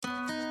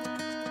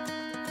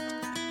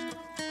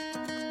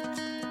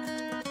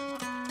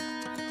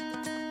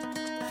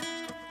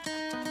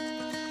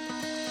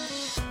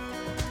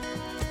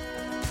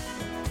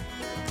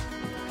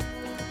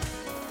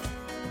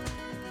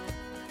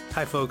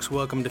Hi folks,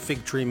 welcome to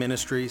Fig Tree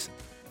Ministries.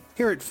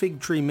 Here at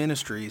Fig Tree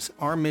Ministries,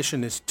 our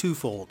mission is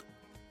twofold.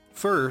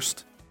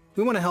 First,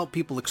 we want to help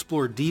people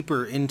explore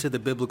deeper into the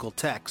biblical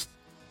text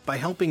by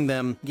helping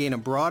them gain a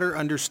broader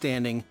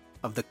understanding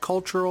of the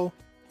cultural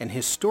and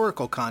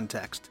historical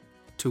context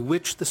to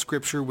which the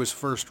scripture was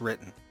first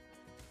written.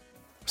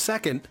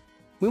 Second,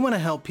 we want to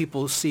help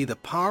people see the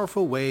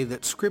powerful way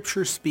that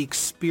scripture speaks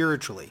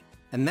spiritually,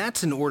 and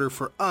that's in order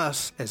for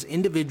us as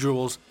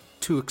individuals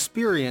to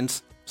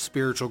experience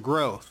spiritual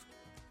growth.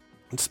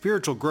 And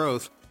spiritual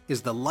growth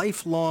is the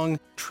lifelong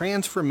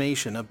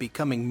transformation of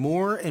becoming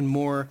more and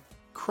more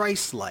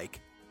Christ-like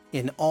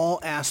in all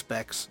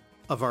aspects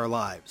of our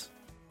lives.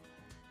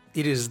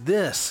 It is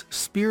this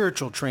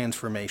spiritual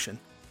transformation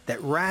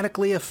that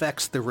radically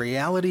affects the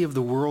reality of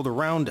the world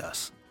around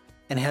us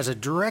and has a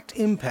direct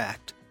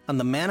impact on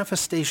the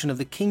manifestation of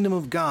the kingdom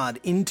of God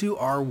into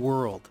our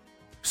world.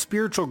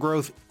 Spiritual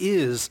growth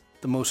is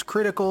the most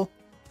critical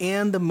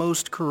and the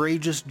most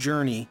courageous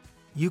journey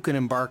you can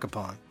embark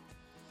upon.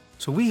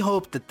 So we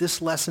hope that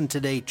this lesson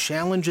today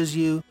challenges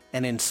you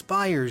and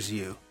inspires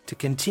you to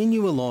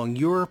continue along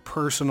your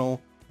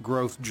personal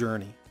growth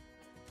journey.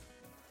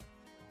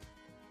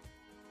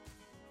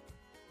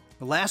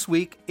 Last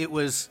week, it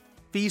was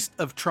Feast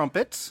of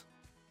Trumpets.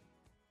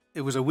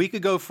 It was a week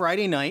ago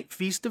Friday night,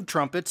 Feast of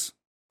Trumpets.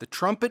 The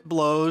trumpet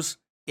blows.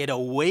 It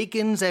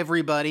awakens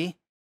everybody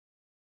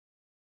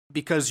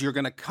because you're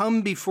going to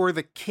come before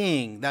the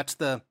king. That's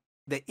the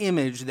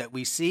image that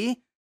we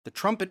see. The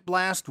trumpet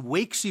blast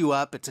wakes you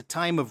up. It's a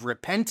time of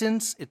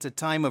repentance. It's a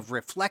time of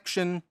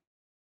reflection.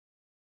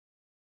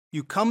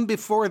 You come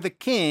before the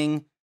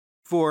king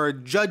for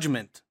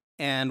judgment.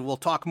 And we'll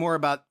talk more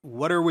about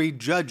what are we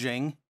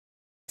judging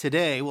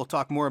today. We'll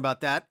talk more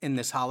about that in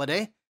this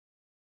holiday.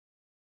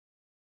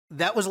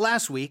 That was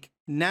last week.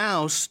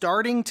 Now,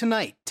 starting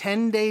tonight,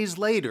 10 days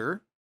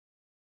later,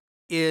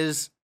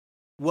 is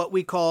what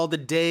we call the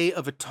Day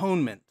of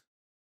Atonement.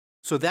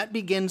 So that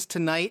begins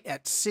tonight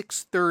at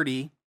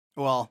 6:30.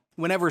 Well,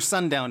 whenever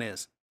sundown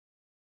is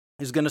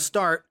going to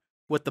start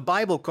what the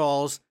Bible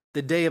calls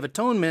the Day of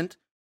Atonement,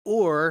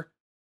 or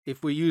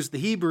if we use the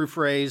Hebrew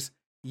phrase,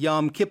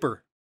 Yom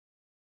Kippur.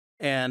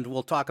 And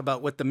we'll talk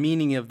about what the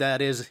meaning of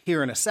that is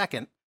here in a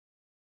second.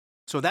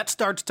 So that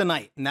starts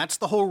tonight, and that's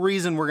the whole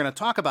reason we're going to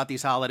talk about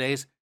these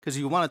holidays, because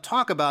you want to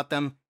talk about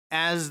them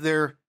as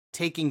they're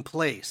taking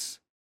place.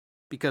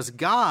 Because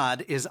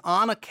God is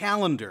on a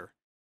calendar,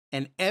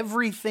 and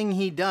everything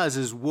he does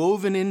is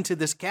woven into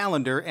this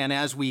calendar. And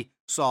as we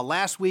saw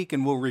last week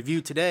and we'll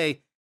review today,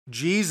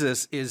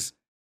 Jesus is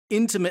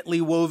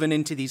intimately woven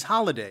into these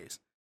holidays.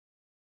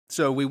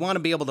 So we want to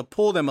be able to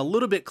pull them a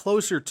little bit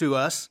closer to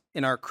us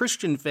in our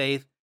Christian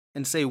faith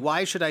and say,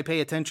 why should I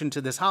pay attention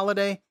to this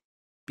holiday?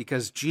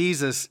 Because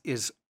Jesus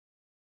is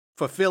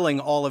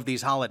fulfilling all of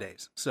these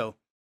holidays. So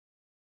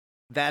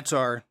that's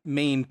our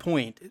main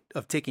point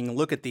of taking a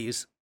look at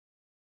these.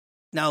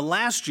 Now,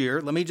 last year,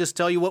 let me just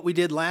tell you what we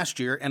did last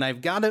year, and I've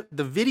got it.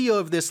 The video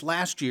of this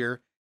last year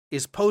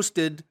is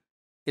posted.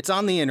 It's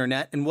on the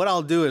internet, and what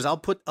I'll do is I'll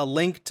put a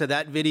link to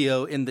that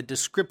video in the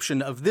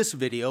description of this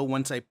video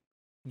once I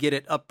get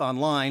it up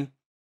online.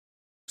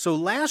 So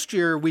last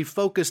year, we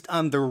focused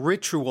on the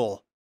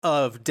ritual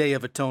of Day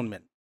of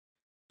Atonement.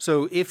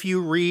 So if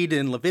you read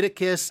in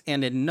Leviticus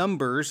and in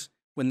Numbers,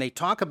 when they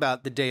talk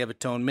about the Day of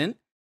Atonement,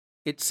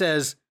 it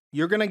says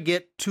you're going to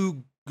get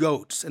two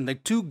goats, and the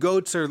two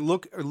goats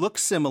look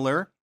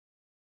similar.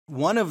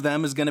 One of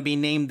them is going to be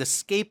named the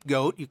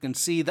scapegoat. You can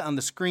see on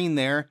the screen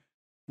there,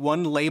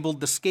 one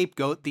labeled the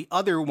scapegoat. The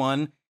other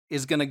one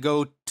is going to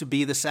go to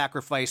be the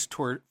sacrifice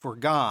for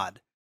God.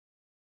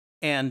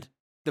 And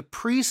the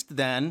priest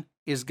then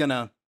is going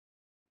to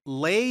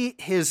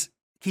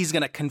he's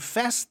going to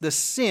confess the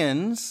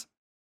sins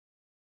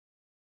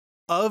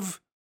of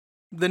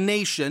the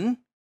nation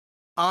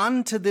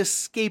onto this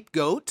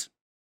scapegoat,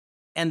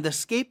 and the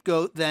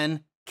scapegoat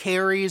then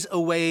carries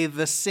away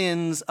the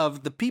sins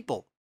of the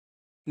people.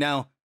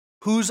 Now,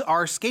 who's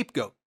our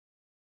scapegoat?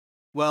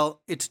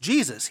 Well, it's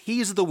Jesus.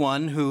 He's the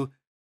one who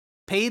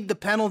paid the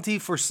penalty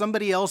for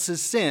somebody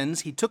else's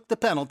sins. He took the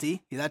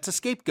penalty. That's a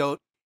scapegoat.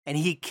 And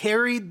he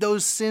carried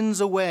those sins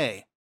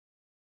away.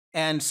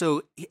 And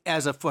so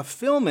as a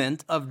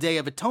fulfillment of Day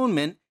of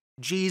Atonement,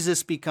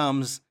 Jesus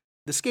becomes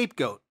the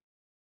scapegoat.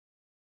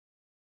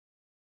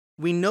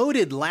 We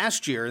noted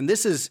last year, and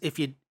this is, if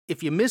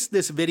you missed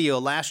this video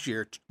last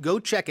year, go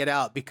check it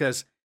out,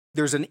 because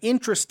there's an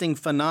interesting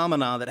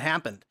phenomena that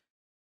happened.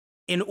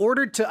 In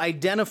order to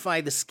identify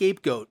the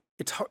scapegoat,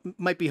 it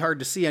might be hard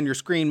to see on your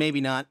screen,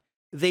 maybe not,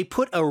 they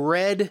put a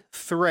red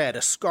thread,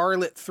 a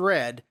scarlet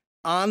thread,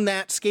 on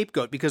that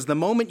scapegoat, because the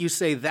moment you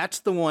say that's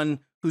the one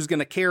who's going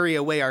to carry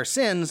away our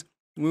sins,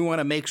 we want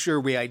to make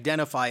sure we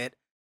identify it.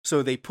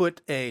 So they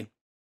put a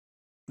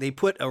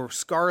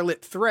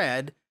scarlet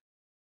thread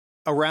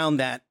around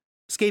that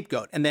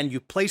scapegoat, and then you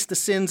place the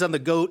sins on the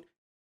goat.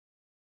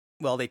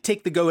 Well, they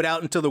take the goat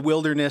out into the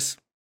wilderness,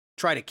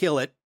 try to kill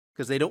it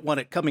because they don't want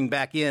it coming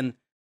back in.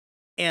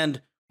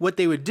 And what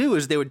they would do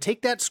is they would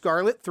take that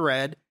scarlet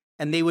thread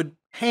and they would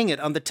hang it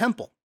on the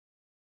temple.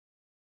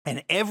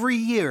 And every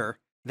year,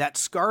 that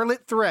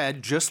scarlet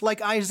thread, just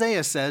like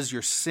Isaiah says,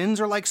 your sins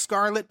are like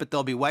scarlet, but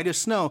they'll be white as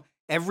snow.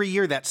 Every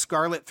year, that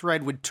scarlet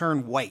thread would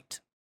turn white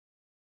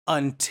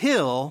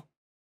until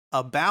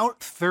about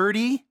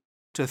 30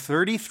 to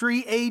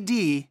 33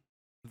 AD,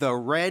 the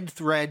red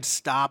thread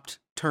stopped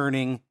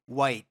turning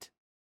white,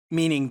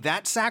 meaning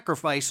that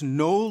sacrifice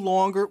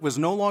was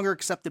no longer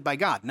accepted by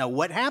God. Now,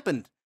 what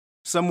happened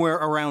somewhere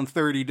around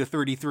 30 to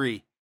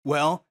 33?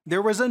 Well,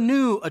 there was a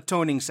new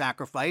atoning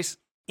sacrifice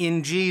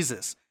in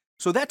Jesus.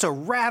 So that's a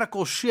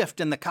radical shift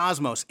in the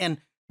cosmos. And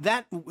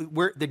that,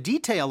 where the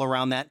detail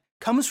around that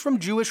comes from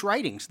Jewish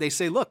writings. They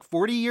say, look,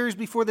 40 years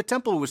before the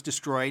temple was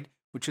destroyed,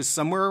 which is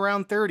somewhere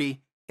around 30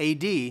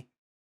 AD,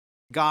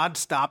 God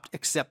stopped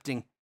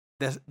accepting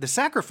the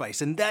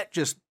sacrifice. And that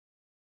just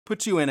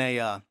puts you in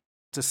a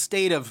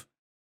state of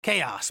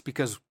chaos,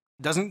 because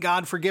doesn't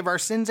God forgive our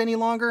sins any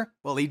longer?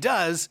 Well, he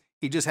does.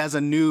 He just has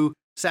a new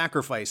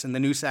sacrifice. And the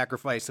new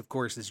sacrifice, of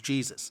course, is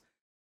Jesus.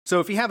 So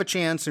if you have a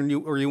chance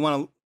or you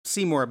want to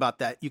see more about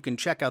that, you can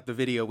check out the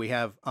video we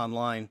have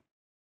online.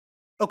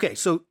 Okay,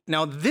 so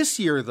now this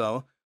year,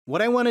 though,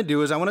 what I want to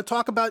do is I want to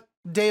talk about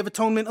Day of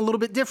Atonement a little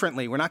bit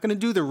differently. We're not going to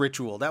do the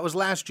ritual. That was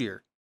last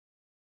year.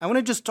 I want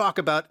to just talk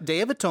about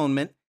Day of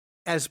Atonement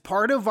as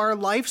part of our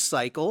life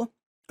cycle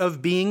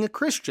of being a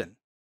Christian.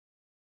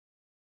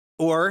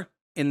 Or,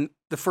 in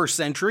the first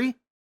century,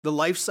 the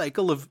life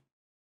cycle of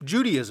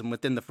Judaism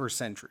within the first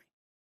century.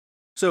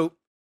 So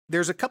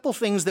there's a couple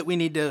things that we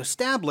need to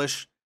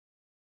establish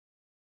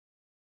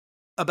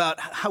about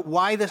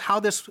how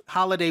this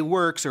holiday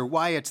works or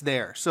why it's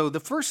there. So the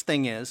first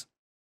thing is,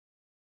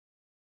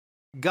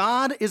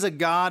 God is a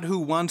God who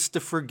wants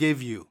to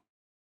forgive you.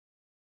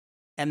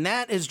 And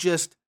that is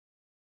just,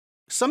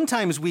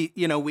 sometimes we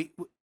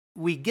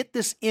get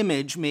this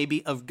image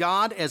maybe of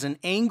God as an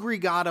angry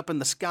God up in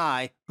the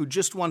sky who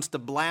just wants to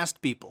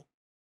blast people.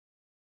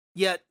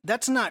 Yet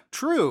that's not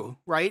true,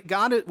 right?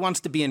 God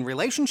wants to be in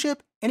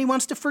relationship, and he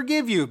wants to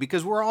forgive you,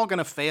 because we're all going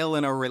to fail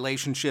in our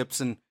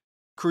relationships and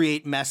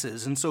create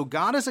messes. And so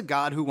God is a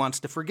God who wants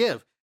to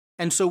forgive.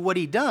 And so what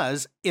he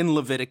does in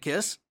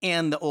Leviticus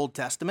and the Old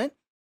Testament,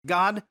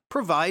 God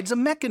provides a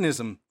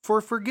mechanism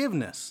for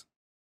forgiveness.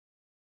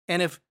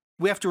 And if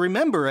we have to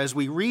remember, as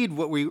we read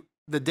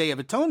the Day of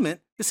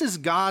Atonement, this is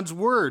God's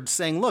word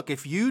saying, look,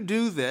 if you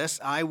do this,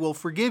 I will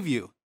forgive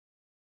you.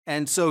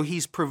 And so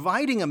he's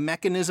providing a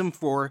mechanism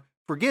for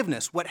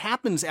forgiveness. What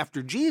happens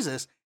after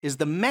Jesus is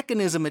the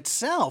mechanism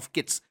itself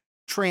gets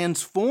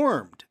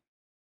transformed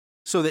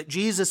so that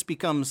Jesus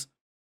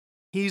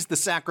he's the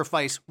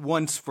sacrifice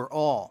once for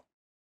all.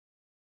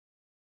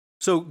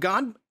 So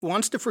God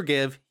wants to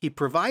forgive. He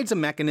provides a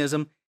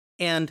mechanism,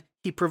 and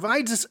he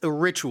provides us a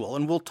ritual.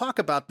 And we'll talk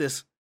about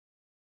this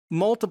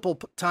multiple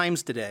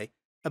times today,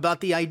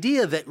 about the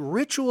idea that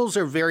rituals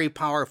are very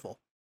powerful.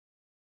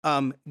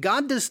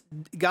 God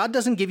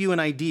doesn't give you an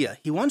idea.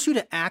 He wants you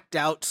to act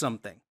out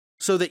something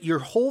so that your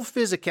whole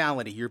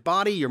physicality, your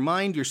body, your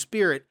mind, your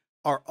spirit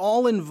are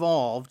all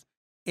involved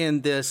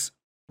in this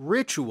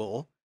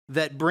ritual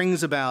that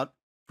brings about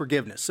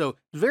forgiveness. So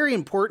it's very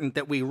important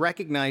that we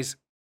recognize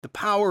the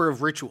power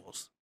of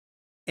rituals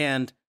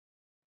and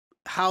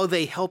how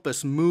they help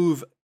us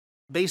move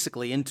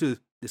basically into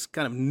this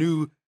kind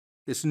of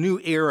this new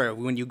era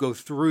when you go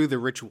through the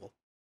ritual.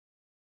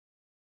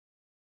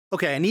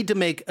 Okay, I need to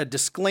make a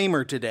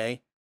disclaimer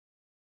today.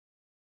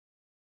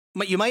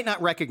 You might not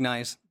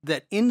recognize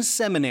that in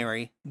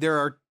seminary, there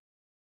are,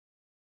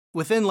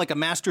 within like a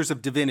Master's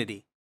of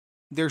Divinity,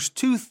 there's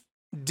two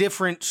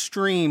different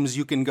streams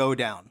you can go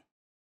down.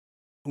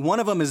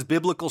 One of them is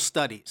biblical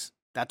studies.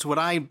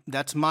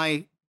 That's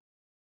my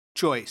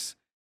choice.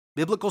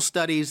 Biblical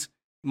studies,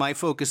 my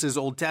focus is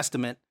Old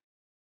Testament,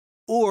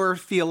 or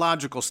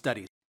theological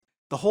studies.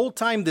 The whole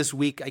time this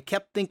week, I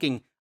kept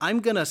thinking, I'm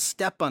going to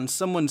step on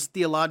someone's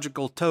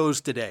theological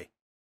toes today.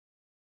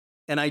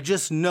 And I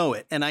just know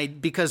it.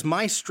 And because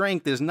my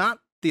strength is not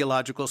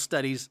theological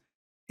studies,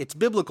 it's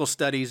biblical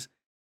studies.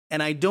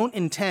 And I don't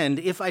intend,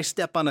 if I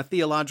step on a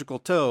theological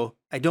toe,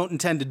 I don't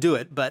intend to do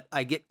it, but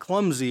I get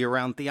clumsy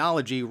around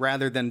theology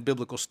rather than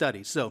biblical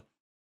studies. So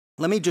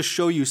let me just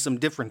show you some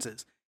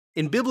differences.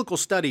 In biblical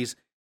studies,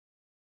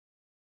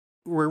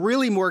 we're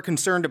really more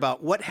concerned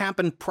about what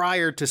happened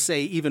prior to,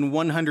 say, even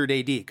 100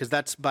 AD, because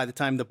that's by the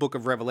time the book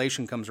of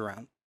Revelation comes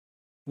around,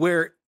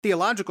 where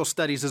theological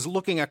studies is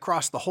looking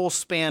across the whole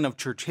span of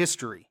church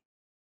history.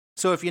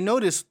 So if you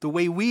notice, the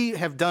way we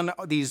have done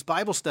these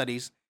Bible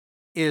studies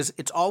is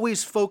it's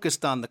always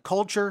focused on the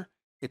culture,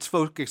 it's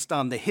focused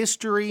on the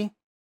history,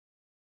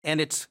 and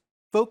it's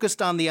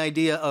focused on the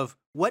idea of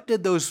what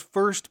did those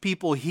first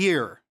people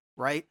hear,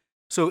 right?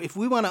 So if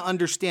we want to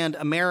understand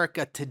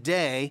America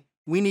today,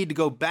 we need to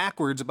go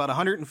backwards about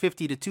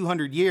 150 to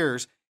 200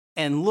 years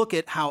and look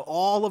at how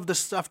all of the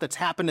stuff that's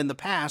happened in the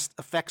past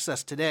affects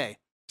us today.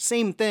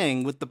 Same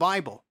thing with the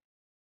Bible.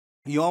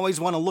 You always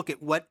want to look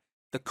at what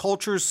the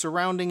cultures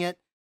surrounding it,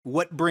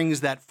 what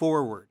brings that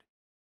forward.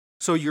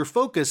 So your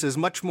focus is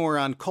much more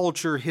on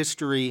culture,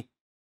 history,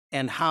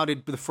 and how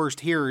did the first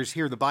hearers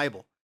hear the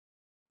Bible.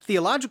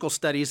 Theological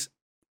studies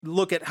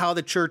look at how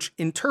the church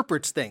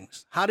interprets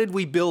things. How did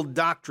we build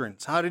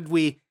doctrines? How did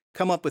we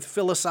come up with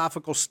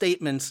philosophical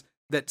statements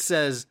that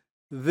says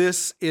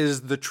this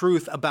is the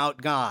truth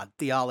about God,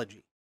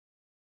 theology?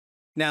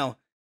 Now,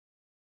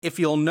 if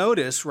you'll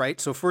notice, right,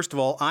 so first of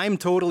all, I'm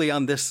totally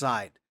on this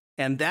side.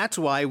 And that's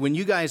why when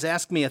you guys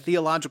ask me a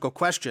theological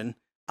question,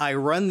 I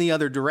run the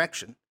other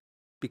direction,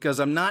 because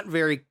I'm not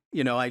very,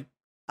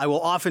 I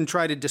will often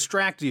try to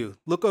distract you.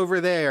 Look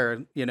over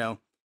there,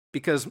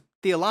 because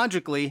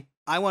theologically,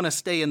 I want to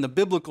stay in the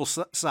biblical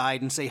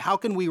side and say, how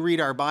can we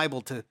read our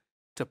Bible to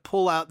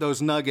pull out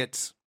those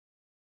nuggets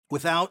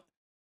without,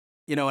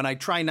 and I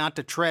try not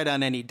to tread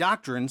on any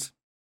doctrines.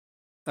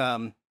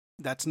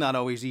 That's not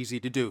always easy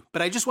to do.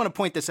 But I just want to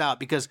point this out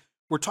because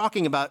we're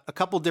talking about a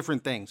couple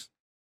different things.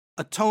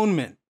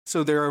 Atonement.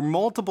 So there are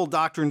multiple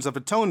doctrines of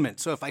atonement.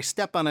 So if I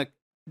step on a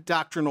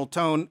doctrinal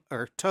toe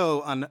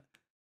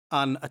on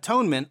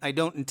atonement, I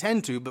don't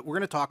intend to, but we're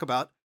going to talk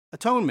about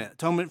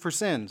atonement for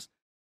sins.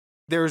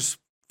 There's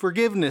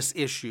forgiveness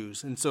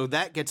issues, and so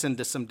that gets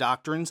into some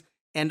doctrines,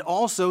 and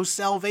also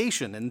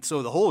salvation. And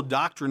so the whole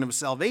doctrine of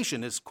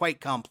salvation is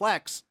quite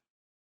complex.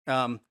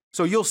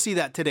 So you'll see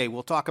that today.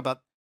 We'll talk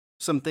about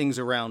some things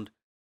around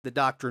the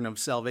doctrine of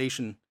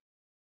salvation.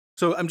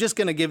 So I'm just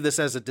going to give this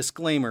as a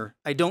disclaimer.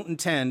 I don't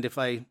intend, if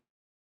I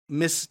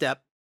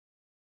misstep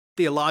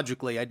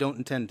theologically, I don't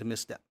intend to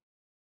misstep.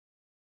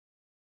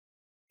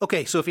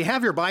 Okay, so if you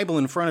have your Bible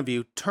in front of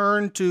you,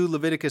 turn to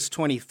Leviticus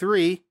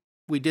 23.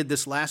 We did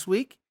this last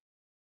week.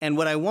 And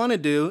what I want to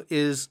do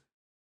is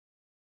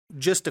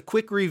just a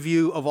quick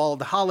review of all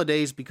the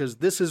holidays, because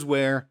this is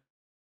where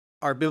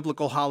our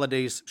biblical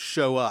holidays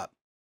show up,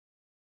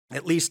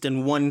 at least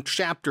in one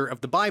chapter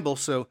of the Bible.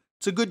 So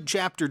it's a good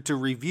chapter to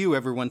review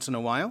every once in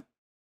a while.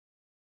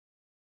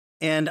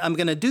 And I'm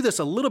going to do this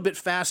a little bit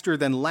faster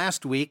than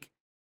last week,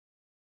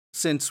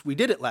 since we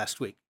did it last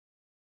week.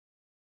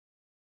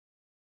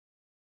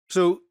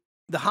 So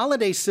the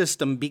holiday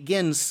system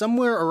begins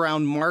somewhere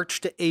around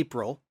March to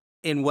April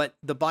in what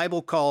the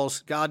Bible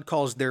God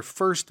calls their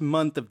first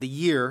month of the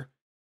year,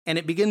 and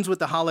it begins with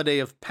the holiday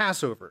of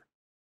Passover.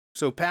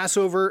 So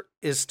Passover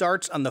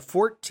starts on the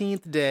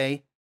 14th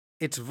day.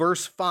 It's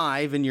verse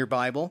 5 in your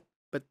Bible,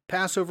 but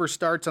Passover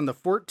starts on the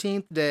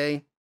 14th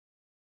day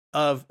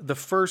of the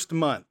first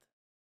month.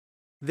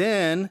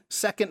 Then,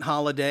 second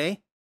holiday,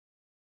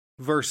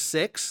 verse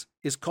 6,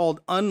 is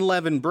called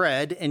unleavened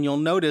bread, and you'll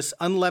notice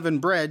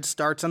unleavened bread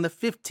starts on the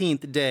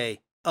 15th day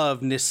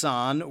of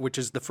Nisan, which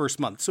is the first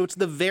month. So it's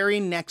the very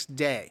next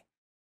day.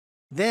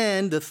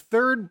 Then the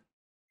third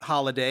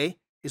holiday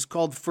is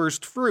called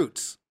first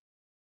fruits.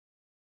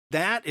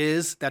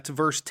 That's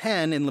verse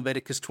 10 in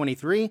Leviticus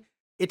 23.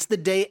 It's the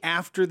day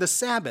after the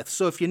Sabbath.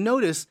 So if you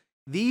notice,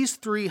 these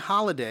three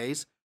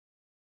holidays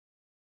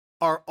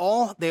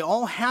they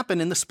all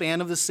happen in the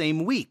span of the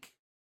same week.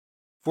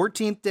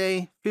 14th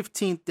day,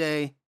 15th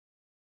day,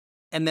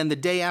 and then the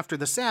day after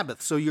the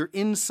Sabbath. So you're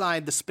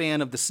inside the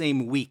span of the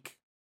same week.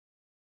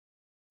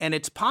 And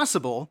it's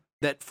possible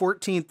that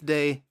 14th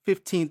day,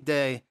 15th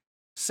day,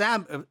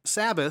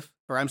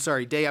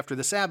 day after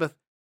the Sabbath,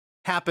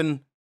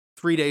 happen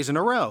 3 days in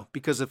a row.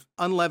 Because if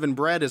unleavened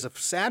bread is a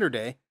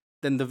Saturday,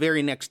 then the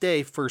very next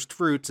day, first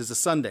fruits is a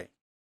Sunday.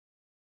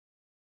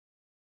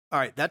 All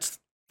right, that's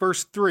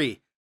first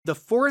three. The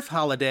fourth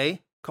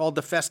holiday, called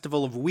the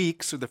Festival of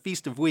Weeks or the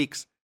Feast of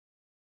Weeks,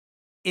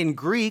 in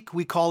Greek,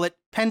 we call it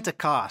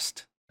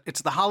Pentecost.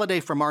 It's the holiday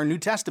from our New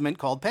Testament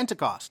called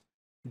Pentecost.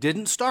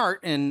 Didn't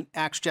start in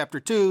Acts chapter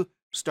 2,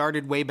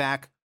 started way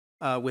back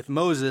with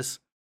Moses,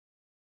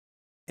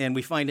 and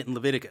we find it in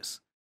Leviticus.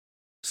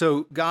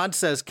 So God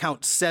says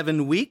count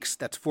 7 weeks,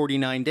 that's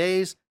 49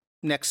 days.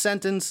 Next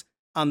sentence,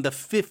 on the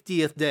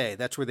 50th day,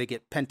 that's where they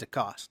get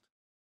Pentecost.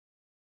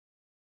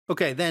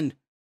 Okay, then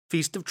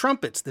Feast of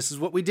Trumpets. This is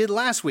what we did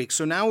last week.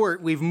 So now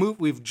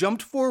we've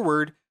jumped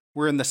forward.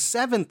 We're in the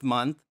 7th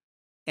month,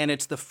 and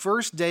it's the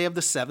first day of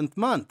the 7th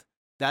month.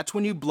 That's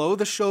when you blow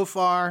the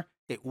shofar.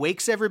 It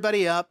wakes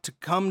everybody up to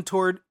come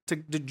toward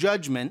the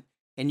judgment,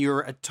 and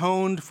you're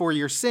atoned for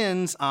your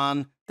sins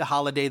on the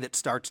holiday that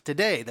starts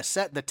today, the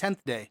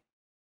 10th day.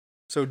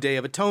 So Day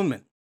of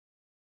Atonement.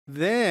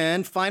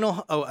 Then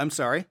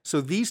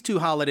So these two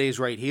holidays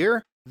right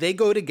here, they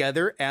go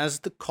together as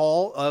the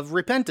call of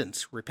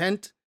repentance.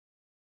 Repent.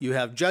 You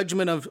have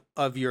judgment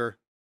of your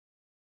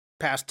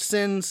past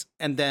sins,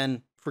 and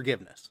then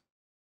forgiveness.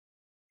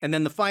 And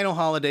then the final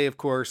holiday, of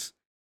course,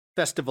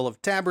 Festival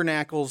of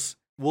Tabernacles.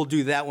 We'll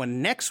do that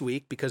one next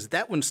week because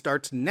that one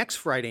starts next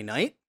Friday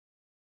night.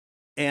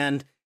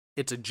 And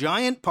it's a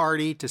giant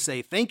party to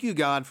say thank you,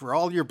 God, for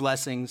all your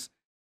blessings.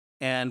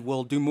 And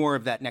we'll do more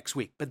of that next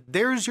week. But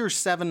there's your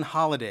 7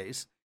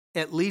 holidays,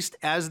 at least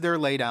as they're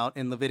laid out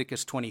in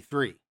Leviticus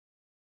 23.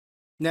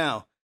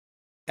 Now,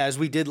 as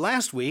we did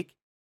last week,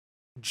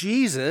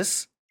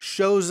 Jesus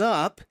shows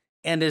up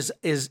and is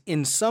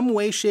in some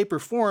way, shape, or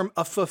form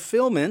a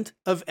fulfillment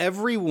of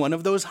every one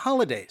of those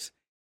holidays.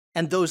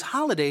 And those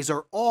holidays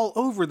are all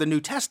over the New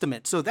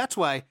Testament. So that's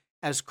why,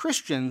 as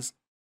Christians,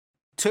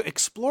 to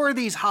explore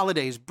these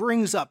holidays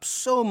brings up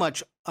so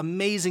much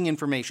amazing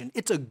information.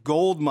 It's a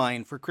gold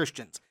mine for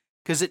Christians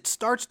because it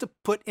starts to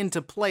put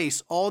into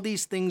place all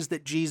these things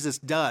that Jesus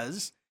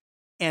does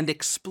and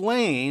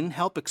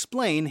help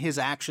explain his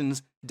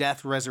actions,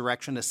 death,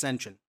 resurrection,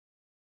 ascension.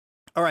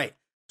 All right,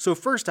 so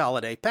first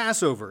holiday,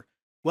 Passover.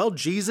 Well,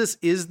 Jesus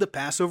is the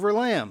Passover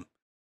lamb.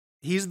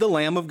 He's the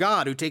Lamb of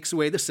God who takes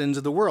away the sins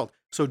of the world.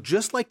 So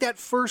just like that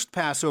first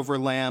Passover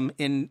lamb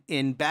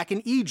back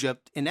in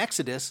Egypt, in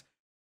Exodus,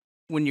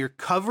 when you're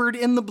covered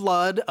in the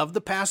blood of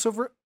the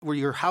Passover, where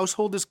your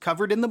household is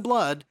covered in the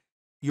blood,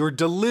 you're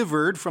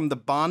delivered from the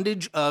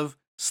bondage of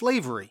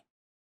slavery.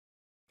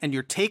 And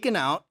you're taken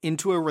out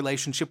into a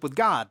relationship with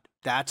God.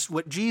 That's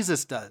what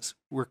Jesus does.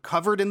 We're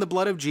covered in the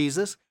blood of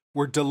Jesus.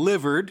 We're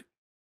delivered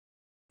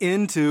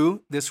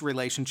into this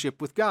relationship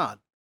with God.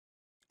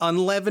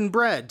 Unleavened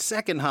bread,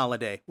 second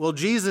holiday. Well,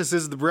 Jesus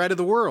is the bread of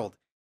the world,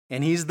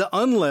 and he's the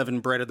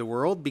unleavened bread of the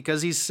world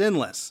because he's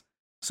sinless.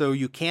 So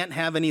you can't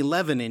have any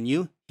leaven in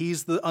you.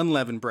 He's the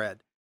unleavened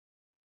bread.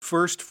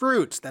 First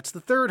fruits, that's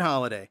the third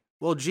holiday.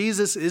 Well,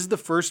 Jesus is the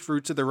first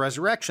fruits of the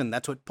resurrection.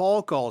 That's what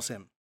Paul calls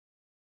him.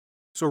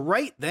 So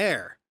right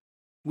there,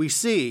 we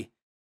see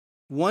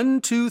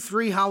 1, 2,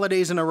 3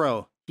 holidays in a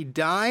row. He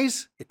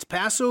dies, it's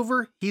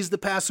Passover, he's the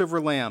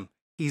Passover lamb.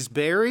 He's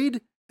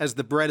buried as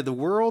the bread of the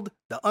world,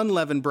 the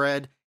unleavened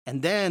bread,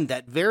 and then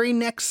that very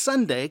next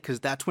Sunday, because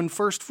that's when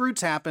first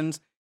fruits happens,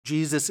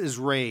 Jesus is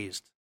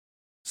raised.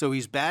 So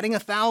he's batting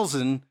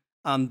 1,000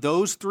 on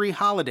those 3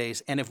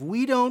 holidays, and if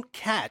we don't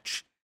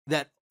catch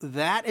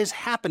that is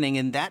happening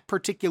in that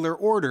particular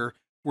order,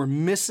 we're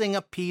missing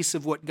a piece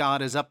of what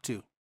God is up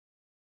to.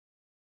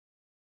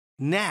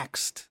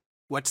 Next,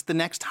 what's the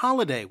next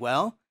holiday?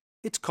 Well,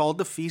 it's called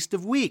the Feast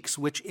of Weeks,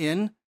 which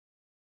in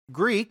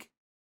Greek,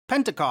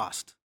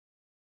 Pentecost.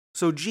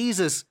 So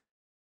Jesus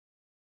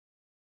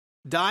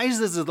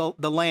dies as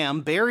the lamb,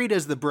 buried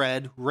as the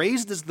bread,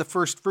 raised as the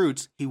first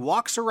fruits. He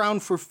walks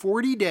around for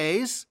 40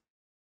 days.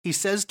 He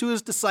says to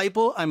his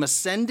disciple, I'm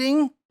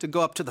ascending to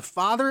go up to the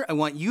Father. I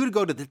want you to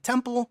go to the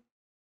temple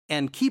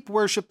and keep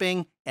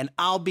worshiping, and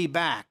I'll be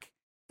back.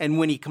 And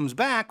when he comes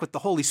back with the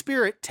Holy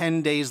Spirit,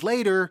 10 days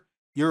later,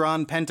 you're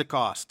on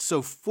Pentecost.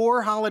 So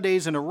 4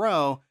 holidays in a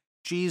row,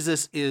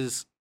 Jesus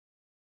is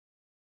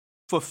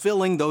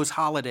fulfilling those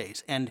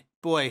holidays. And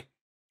boy,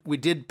 we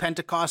did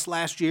Pentecost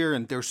last year,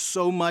 and there's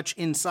so much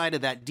inside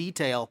of that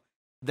detail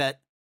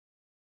that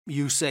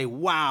you say,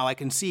 wow, I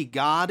can see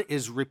God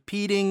is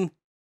repeating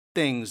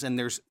things, and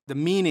the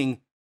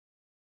meaning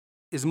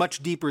is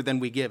much deeper than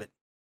we give it.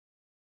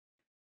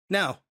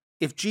 Now,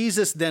 if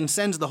Jesus then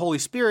sends the Holy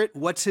Spirit,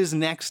 what's his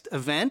next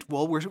event?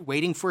 Well, we're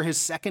waiting for his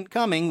second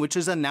coming, which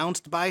is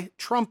announced by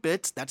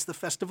trumpets. That's the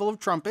Festival of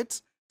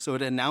Trumpets. So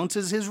it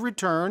announces his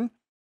return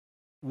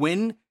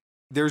when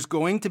there's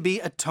going to be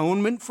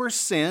atonement for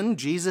sin.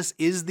 Jesus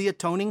is the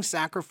atoning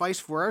sacrifice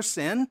for our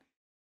sin.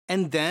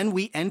 And then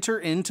we enter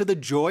into the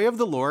joy of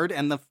the Lord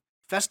and the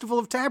Festival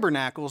of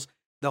Tabernacles.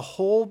 The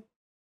whole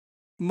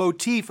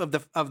motif of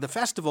the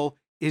festival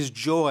is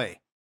joy.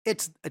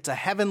 It's a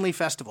heavenly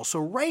festival. So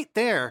right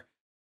there,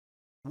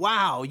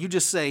 wow, you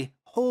just say,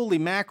 holy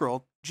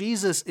mackerel,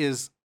 Jesus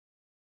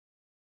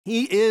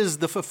he is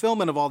the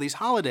fulfillment of all these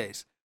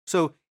holidays.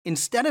 So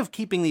instead of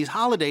keeping these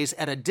holidays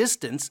at a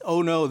distance,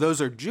 oh no, those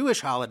are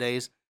Jewish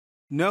holidays.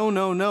 No.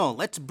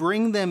 Let's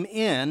bring them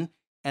in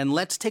and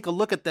let's take a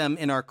look at them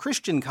in our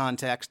Christian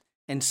context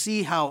and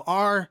see how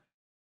our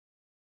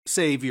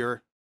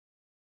Savior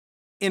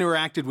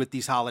interacted with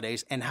these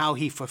holidays and how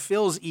he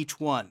fulfills each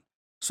one.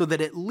 So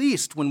that at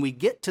least when we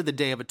get to the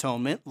Day of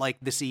Atonement, like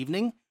this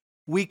evening,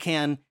 we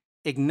can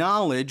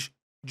acknowledge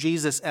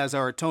Jesus as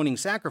our atoning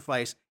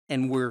sacrifice,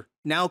 and we're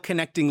now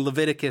connecting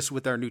Leviticus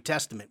with our New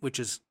Testament, which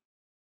is,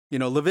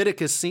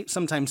 Leviticus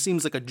sometimes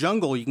seems like a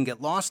jungle you can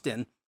get lost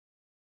in.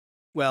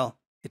 Well,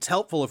 it's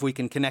helpful if we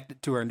can connect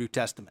it to our New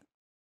Testament.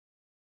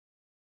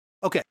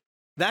 Okay,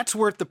 that's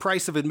worth the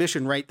price of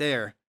admission right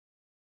there.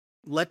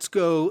 Let's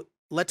go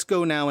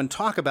now and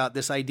talk about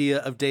this idea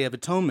of Day of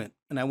Atonement.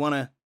 And I want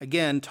to,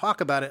 again,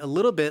 talk about it a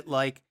little bit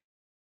like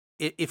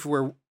if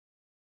we're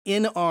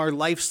in our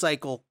life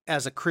cycle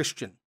as a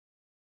Christian.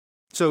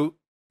 So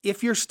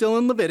if you're still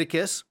in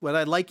Leviticus, what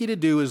I'd like you to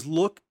do is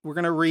we're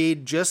going to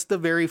read just the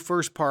very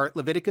first part,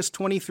 Leviticus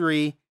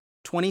 23,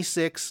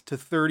 26 to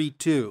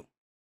 32.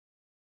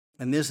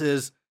 And this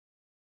is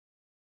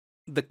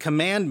the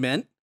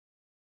commandment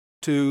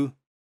to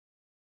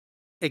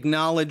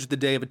acknowledge the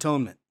Day of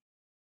Atonement.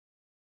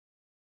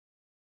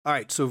 All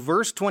right, so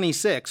verse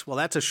 26, well,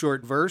 that's a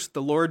short verse.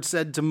 The Lord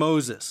said to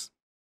Moses.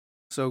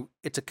 So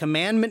it's a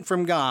commandment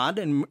from God.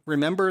 And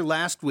remember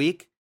last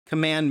week,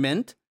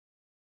 commandment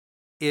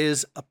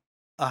is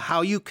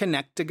how you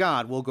connect to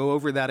God. We'll go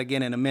over that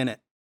again in a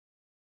minute.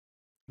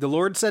 The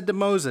Lord said to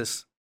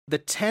Moses, the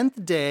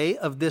 10th day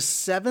of this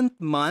 7th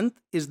month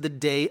is the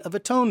Day of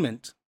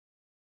Atonement.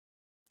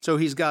 So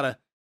he's got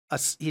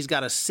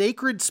a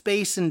sacred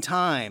space and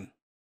time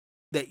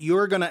that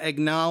you're going to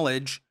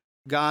acknowledge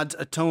God's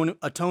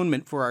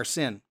atonement for our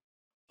sin.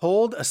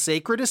 Hold a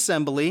sacred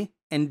assembly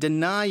and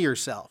deny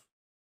yourself.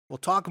 We'll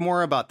talk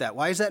more about that.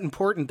 Why is that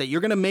important that you're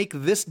going to make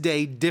this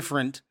day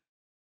different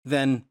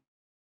than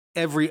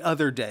every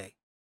other day?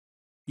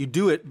 You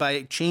do it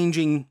by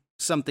changing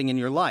something in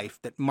your life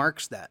that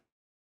marks that.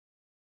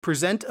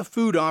 Present a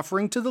food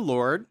offering to the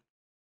Lord.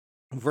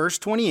 Verse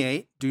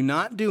 28, do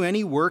not do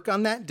any work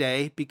on that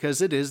day because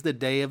it is the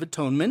Day of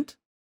Atonement,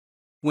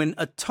 when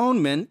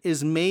atonement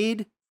is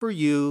made for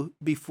you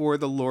before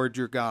the Lord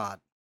your God.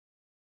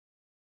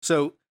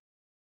 So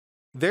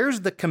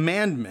there's the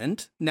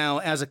commandment. Now,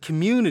 as a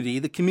community,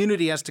 the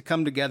community has to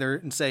come together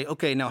and say,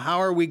 okay, now how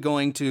are we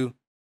going to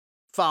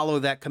follow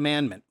that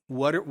commandment?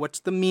 What's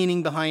the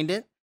meaning behind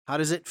it? How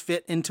does it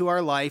fit into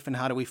our life, and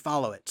how do we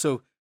follow it?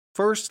 So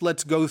first,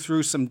 let's go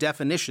through some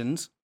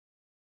definitions.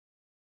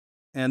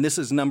 And this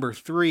is number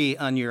 3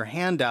 on your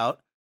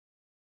handout.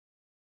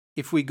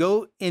 If we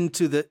go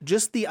into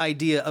just the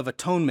idea of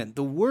atonement,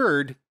 the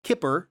word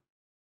kippur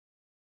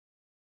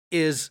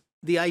is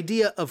the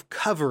idea of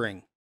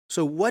covering.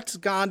 So what's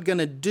God going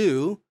to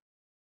do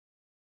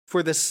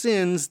for the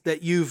sins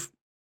that you've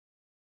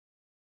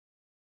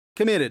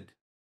committed?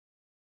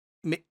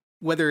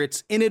 Whether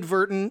it's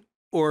inadvertent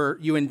or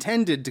you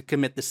intended to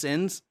commit the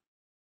sins,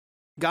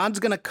 God's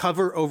going to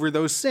cover over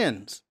those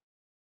sins.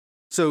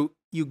 So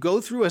you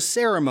go through a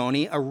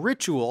ceremony, a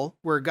ritual,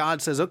 where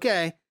God says,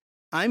 okay,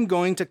 I'm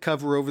going to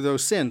cover over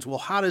those sins. Well,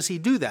 how does he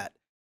do that?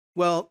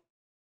 Well,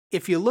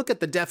 if you look at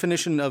the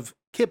definition of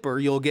kippur,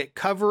 you'll get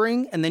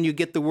covering, and then you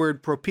get the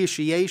word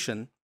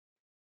propitiation.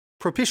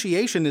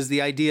 Propitiation is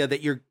the idea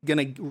that you're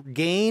going to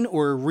gain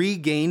or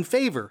regain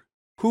favor.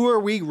 Who are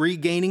we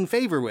regaining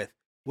favor with?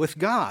 With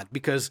God,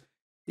 because,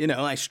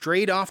 I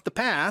strayed off the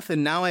path,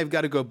 and now I've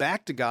got to go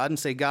back to God and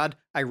say, God,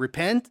 I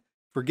repent,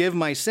 forgive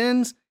my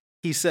sins.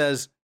 He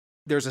says,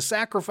 there's a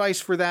sacrifice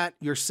for that.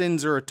 Your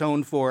sins are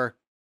atoned for,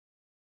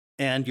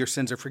 and your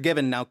sins are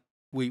forgiven. Now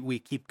we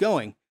keep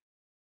going.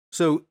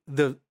 So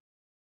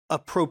a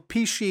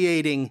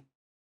propitiating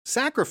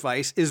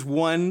sacrifice is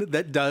one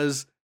that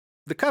does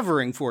the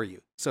covering for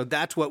you. So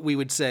that's what we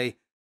would say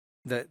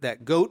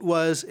that goat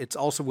was. It's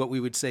also what we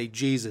would say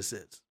Jesus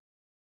is.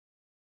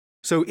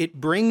 So it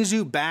brings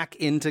you back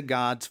into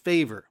God's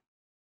favor.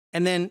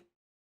 And then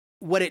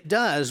what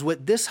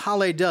this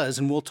holiday does,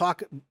 and we'll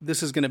talk,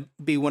 this is going to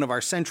be one of our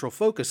central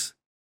focus.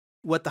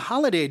 What the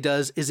holiday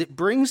does is it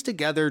brings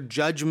together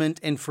judgment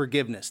and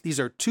forgiveness. These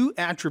are 2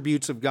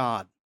 attributes of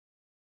God.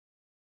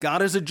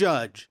 God is a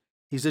judge.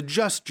 He's a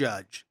just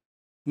judge,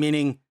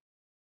 meaning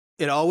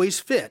it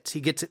always fits.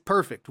 He gets it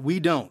perfect. We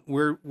don't.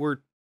 We're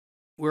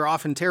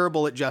often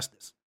terrible at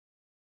justice.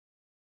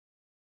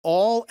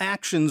 All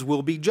actions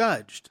will be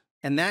judged.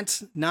 And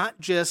that's not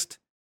just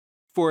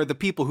for the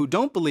people who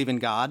don't believe in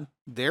God.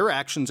 Their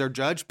actions are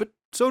judged, but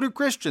so do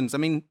Christians.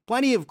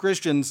 Plenty of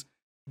Christians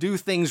do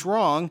things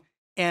wrong.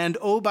 And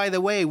oh, by the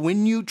way,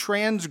 when you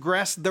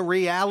transgress the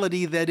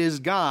reality that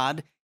is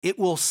God, it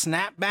will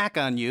snap back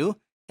on you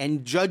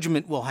and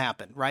judgment will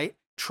happen, right?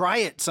 Try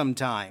it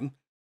sometime.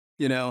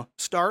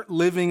 Start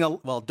living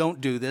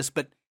don't do this,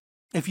 but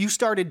if you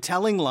started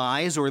telling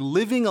lies or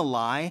living a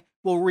lie,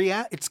 well,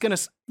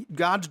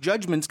 God's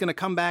judgment's going to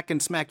come back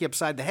and smack you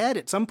upside the head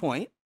at some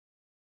point.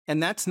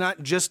 And that's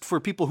not just for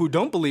people who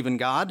don't believe in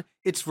God.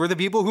 It's for the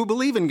people who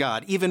believe in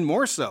God, even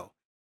more so,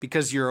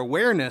 because your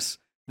awareness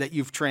that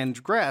you've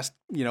transgressed,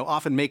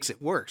 often makes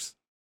it worse.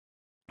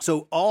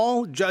 So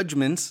all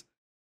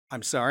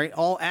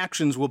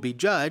actions will be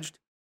judged,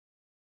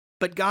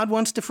 but God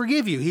wants to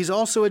forgive you. He's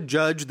also a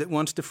judge that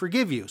wants to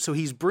forgive you. So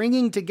he's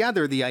bringing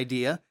together the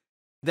idea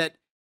that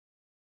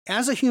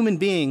as a human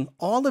being,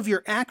 all of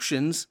your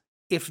actions,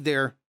 if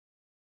they're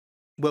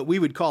what we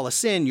would call a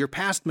sin, your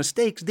past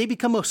mistakes, they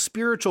become a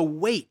spiritual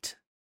weight.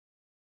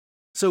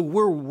 So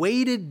we're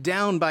weighted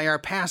down by our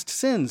past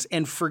sins,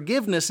 and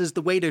forgiveness is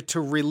the way to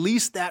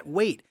release that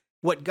weight.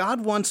 What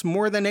God wants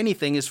more than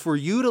anything is for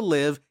you to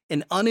live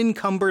an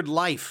unencumbered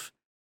life,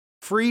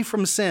 free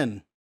from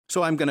sin.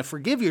 So I'm going to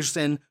forgive your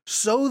sin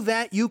so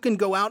that you can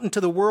go out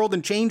into the world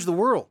and change the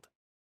world.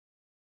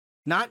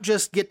 Not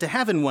just get to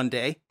heaven one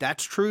day,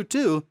 that's true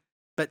too,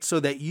 but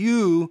so that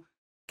you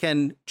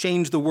can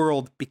change the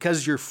world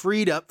because you're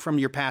freed up from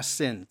your past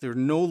sins. They're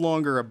no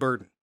longer a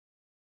burden.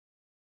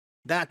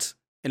 That's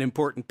an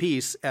important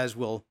piece, as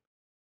we'll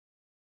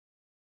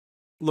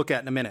look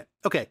at in a minute.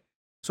 Okay,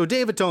 so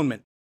Day of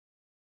Atonement.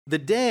 The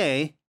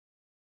day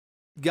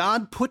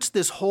God puts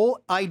this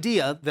whole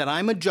idea that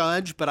I'm a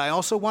judge, but I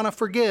also want to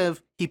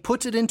forgive, he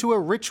puts it into a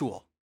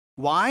ritual.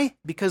 Why?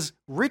 Because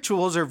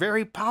rituals are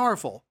very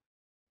powerful.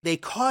 They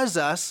cause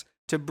us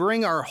to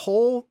bring our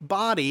whole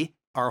body,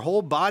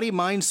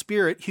 mind,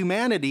 spirit,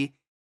 humanity,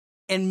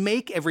 and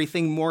make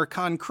everything more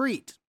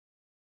concrete.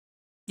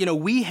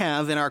 We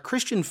have in our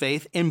Christian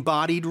faith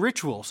embodied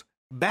rituals.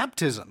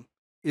 Baptism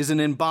is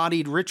an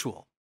embodied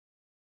ritual.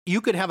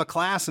 You could have a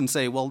class and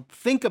say, well,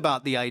 think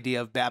about the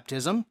idea of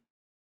baptism,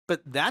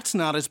 but that's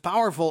not as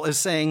powerful as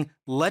saying,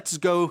 let's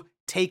go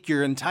take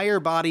your entire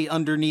body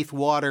underneath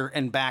water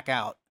and back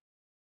out.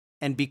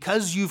 And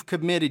because you've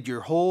committed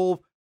your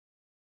whole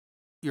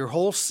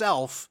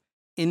self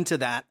into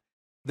that,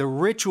 the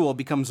ritual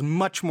becomes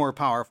much more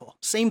powerful.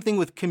 Same thing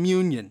with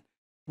communion.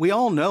 We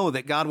all know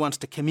that God wants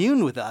to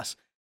commune with us,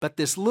 but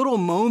this little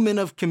moment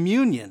of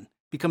communion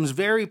becomes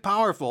very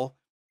powerful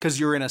because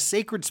you're in a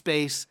sacred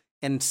space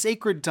and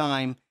sacred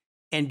time,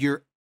 and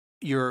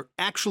you're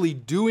actually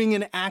doing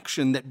an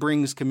action that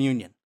brings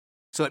communion.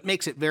 So it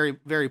makes it very,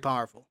 very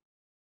powerful.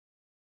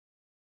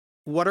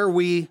 What are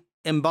we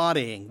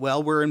embodying?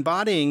 Well, we're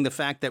embodying the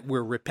fact that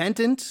we're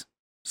repentant.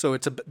 So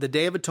the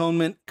Day of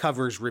Atonement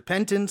covers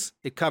repentance.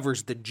 It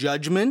covers the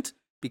judgment,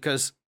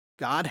 because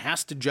God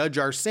has to judge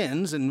our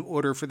sins in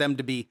order for them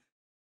to be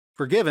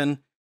forgiven.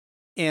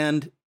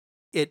 And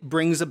it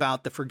brings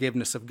about the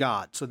forgiveness of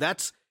God.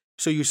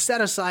 So you set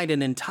aside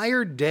an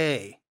entire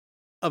day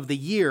of the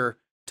year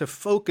to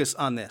focus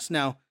on this.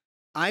 Now,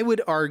 I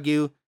would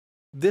argue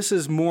this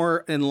is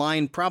more in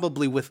line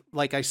probably with,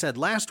 like I said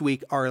last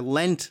week, our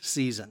Lent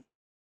season.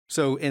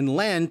 So in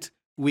Lent,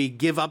 we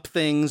give up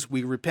things,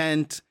 we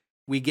repent,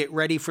 we get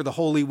ready for the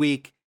Holy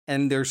Week,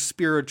 and there's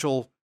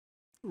spiritual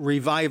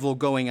revival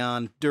going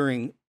on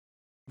during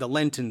the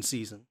Lenten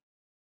season.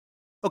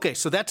 Okay,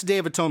 so that's Day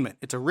of Atonement.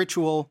 It's a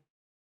ritual,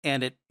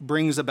 and it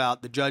brings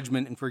about the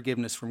judgment and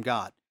forgiveness from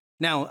God.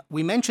 Now,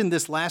 we mentioned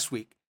this last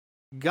week.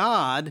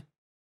 God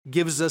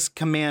gives us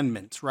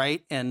commandments,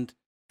 right? And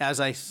as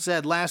I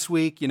said last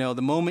week,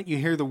 the moment you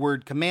hear the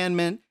word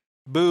commandment,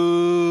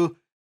 boo,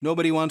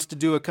 nobody wants to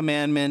do a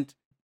commandment.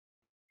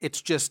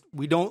 It's just,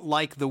 we don't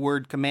like the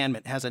word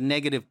commandment. It has a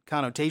negative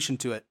connotation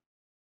to it.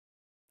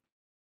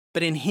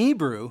 But in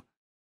Hebrew,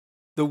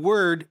 the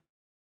word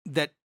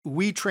that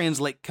we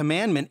translate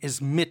commandment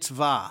is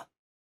mitzvah.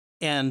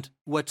 And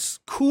what's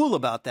cool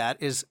about that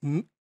is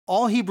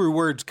all Hebrew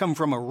words come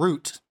from a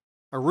root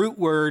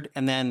word,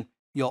 and then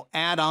you'll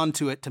add on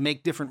to it to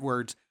make different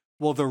words.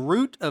 Well, the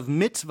root of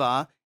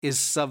mitzvah is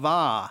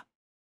savah,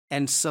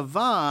 and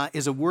savah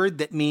is a word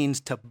that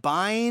means to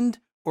bind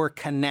or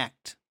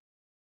connect.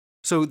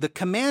 So the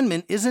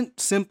commandment isn't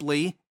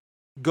simply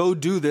go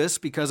do this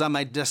because I'm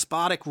a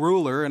despotic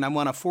ruler and I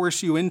want to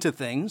force you into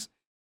things.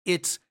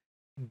 It's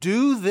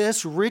do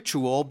this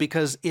ritual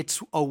because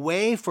it's a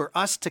way for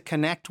us to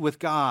connect with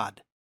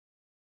God.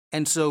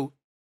 And so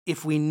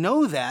if we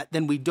know that,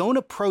 then we don't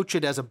approach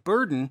it as a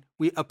burden.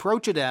 We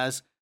approach it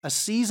as a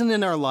season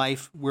in our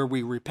life where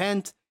we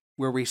repent,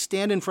 where we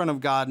stand in front of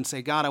God and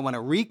say, God, I want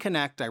to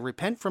reconnect. I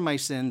repent from my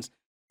sins.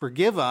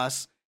 Forgive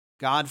us.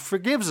 God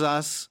forgives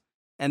us.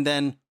 And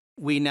then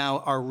we now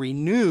are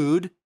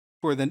renewed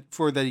for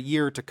the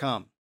year to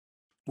come.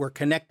 We're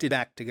connected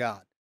back to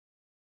God.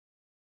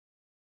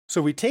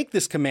 So we take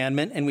this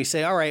commandment and we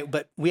say, all right,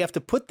 but we have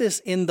to put this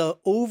in the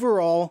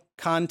overall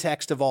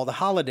context of all the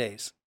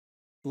holidays.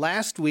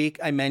 Last week,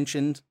 I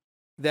mentioned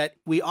that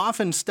we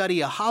often study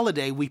a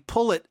holiday, we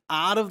pull it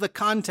out of the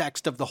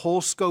context of the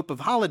whole scope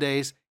of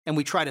holidays, and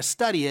we try to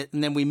study it,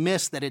 and then we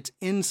miss that it's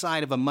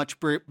inside of a much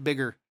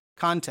bigger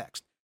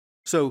context.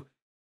 So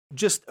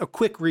just a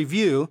quick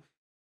review.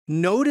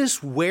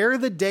 Notice where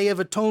the Day of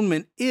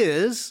Atonement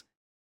is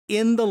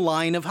in the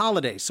line of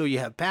holidays. So you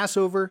have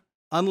Passover,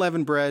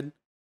 unleavened bread,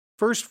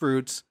 first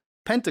fruits,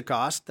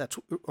 Pentecost,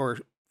 or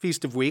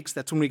Feast of Weeks,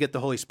 that's when we get the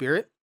Holy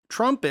Spirit,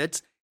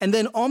 trumpets, and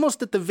then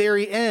almost at the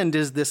very end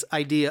is this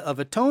idea of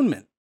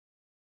atonement.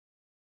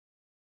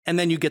 And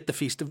then you get the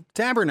Feast of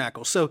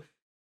Tabernacles. So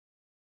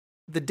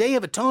the Day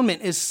of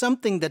Atonement is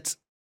something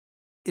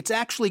it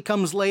actually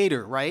comes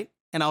later, right?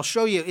 And I'll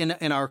show you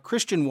in our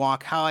Christian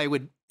walk how I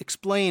would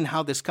explain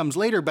how this comes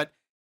later, but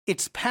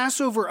it's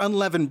Passover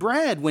unleavened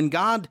bread when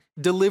God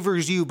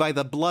delivers you by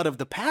the blood of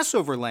the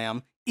Passover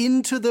lamb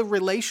into the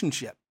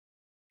relationship.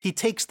 He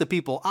takes the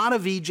people out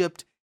of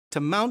Egypt to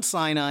Mount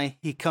Sinai.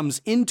 He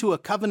comes into a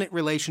covenant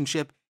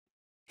relationship.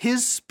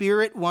 His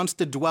Spirit wants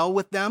to dwell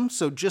with them.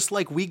 So just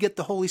like we get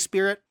the Holy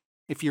Spirit,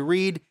 if you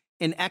read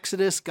in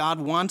Exodus, God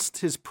wants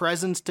his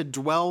presence to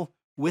dwell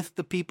with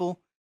the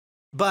people.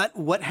 But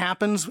what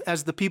happens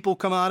as the people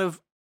come out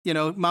of,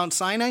 Mount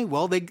Sinai?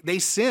 Well, they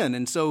sin.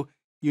 And so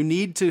you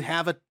need to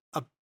have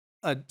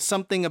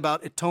something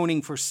about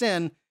atoning for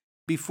sin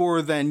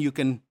before then you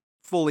can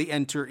fully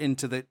enter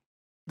into the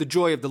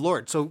joy of the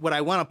Lord. So what I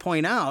want to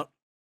point out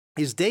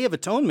is Day of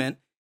Atonement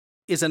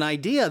is an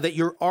idea that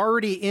you're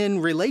already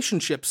in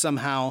relationship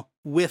somehow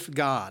with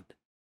God.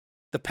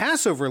 The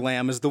Passover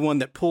lamb is the one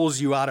that pulls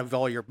you out of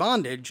all your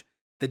bondage.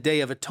 The Day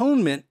of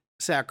Atonement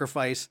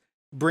sacrifice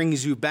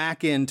brings you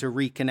back in to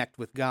reconnect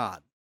with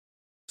God.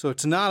 So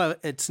it's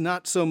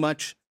not so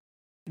much,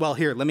 well,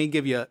 here, let me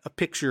give you a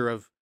picture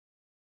of,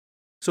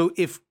 so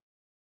if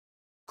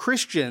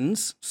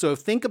Christians, so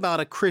think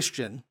about a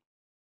Christian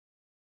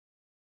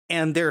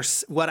and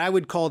what I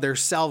would call their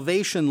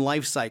salvation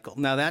life cycle.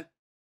 Now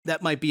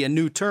that might be a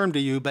new term to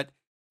you, but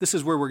this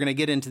is where we're going to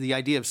get into the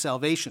idea of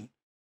salvation.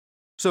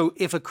 So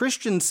if a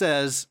Christian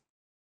says,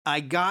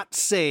 I got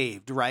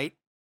saved, right?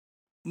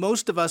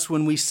 Most of us,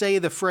 when we say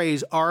the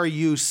phrase, are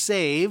you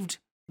saved?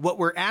 What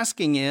we're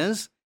asking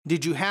is,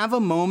 did you have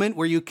a moment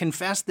where you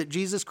confessed that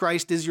Jesus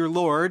Christ is your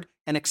Lord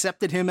and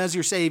accepted him as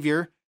your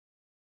Savior,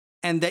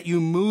 and that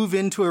you move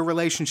into a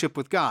relationship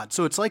with God?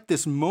 So it's like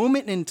this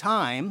moment in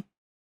time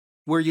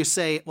where you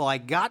say, well, I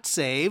got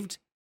saved,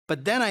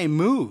 but then I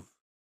move.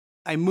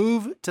 I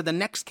move to the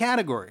next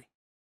category.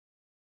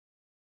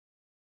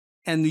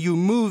 And you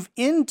move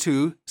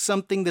into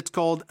something that's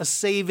called a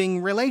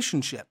saving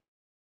relationship.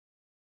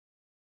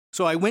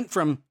 So I went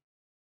from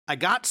I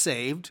got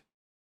saved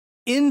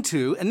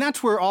into, and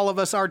that's where all of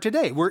us are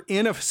today. We're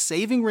in a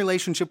saving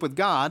relationship with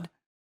God,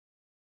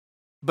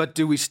 but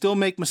do we still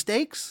make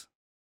mistakes?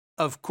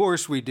 Of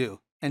course we do.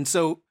 And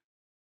so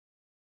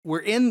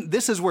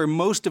this is where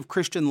most of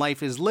Christian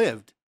life is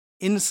lived,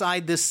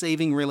 inside this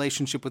saving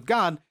relationship with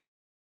God.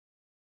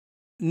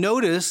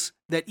 Notice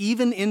that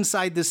even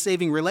inside this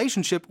saving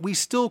relationship, we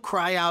still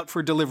cry out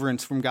for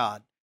deliverance from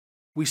God.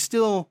 We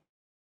still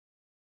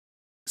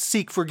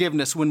seek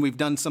forgiveness when we've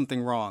done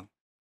something wrong.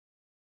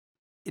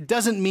 It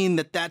doesn't mean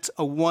that that's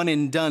a one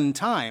and done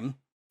time.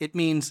 It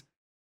means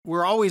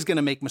we're always going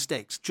to make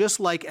mistakes. Just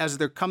like as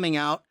they're coming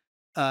out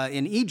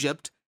in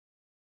Egypt,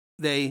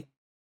 they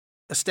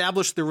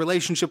establish the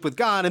relationship with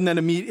God and then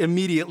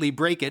immediately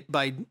break it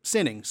by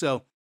sinning.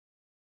 So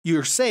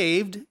you're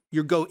saved,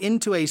 you go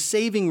into a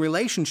saving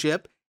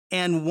relationship,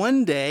 and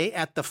one day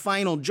at the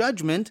final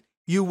judgment,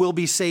 you will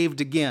be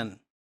saved again.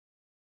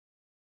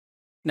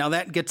 Now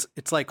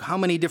it's like, how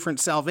many different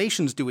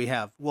salvations do we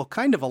have? Well,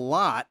 kind of a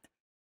lot.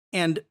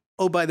 And,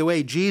 oh, by the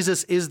way,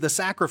 Jesus is the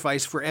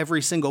sacrifice for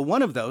every single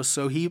one of those,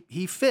 so he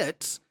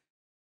fits.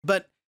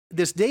 But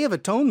this Day of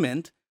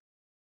Atonement,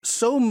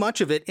 so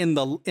much of it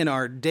in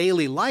our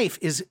daily life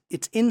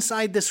it's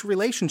inside this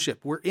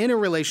relationship. We're in a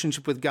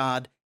relationship with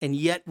God, and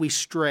yet we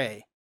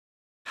stray.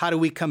 How do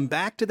we come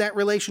back to that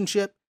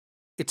relationship?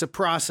 It's a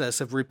process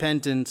of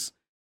repentance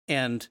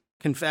and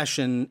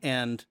confession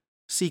and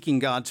seeking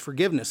God's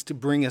forgiveness to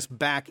bring us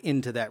back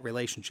into that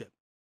relationship.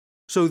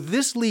 So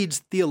this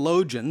leads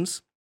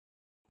theologians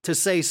to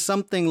say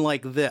something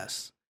like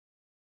this.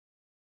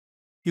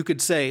 You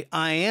could say,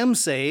 I am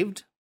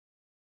saved.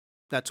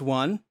 That's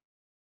one.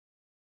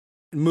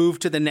 Move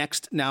to the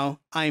next. Now,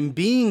 I'm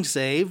being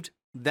saved.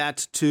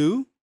 That's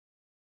two.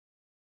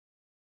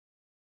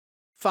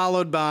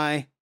 Followed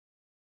by,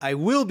 I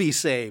will be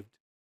saved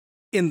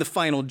in the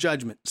final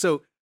judgment.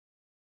 So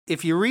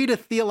if you read a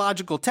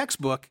theological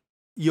textbook,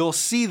 you'll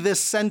see this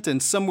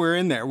sentence somewhere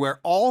in there where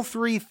all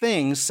three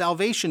things,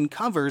 salvation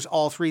covers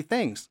all three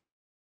things.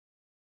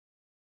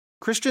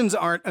 Christians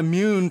aren't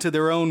immune to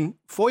their own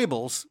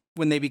foibles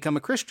when they become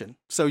a Christian.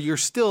 So you're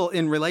still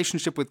in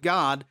relationship with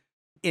God,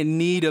 in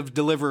need of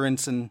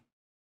deliverance and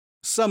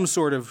some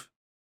sort of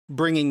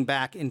bringing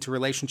back into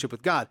relationship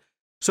with God.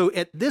 So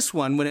at this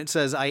one, when it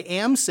says, I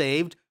am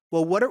saved,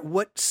 well,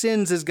 what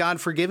sins is God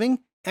forgiving?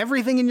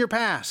 Everything in your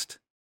past.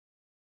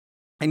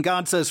 And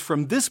God says,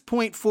 from this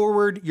point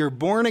forward, you're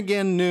born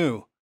again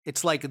new.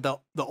 It's like the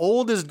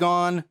old is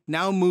gone,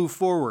 now move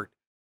forward.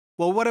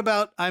 Well, what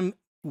about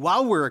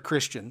while we're a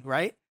Christian,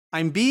 right?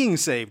 I'm being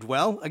saved.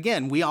 Well,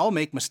 again, we all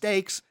make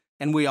mistakes,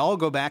 and we all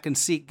go back and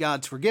seek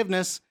God's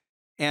forgiveness,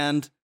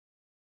 and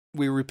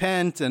we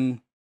repent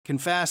and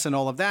confess and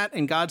all of that.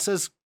 And God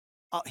says,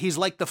 he's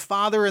like the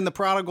father and the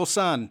prodigal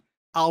son.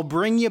 I'll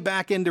bring you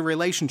back into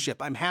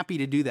relationship. I'm happy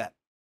to do that.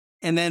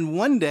 And then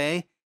one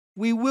day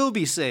we will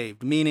be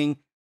saved, meaning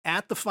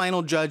at the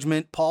final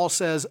judgment, Paul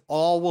says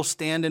all will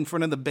stand in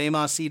front of the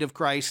Bema seat of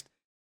Christ,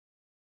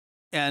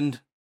 and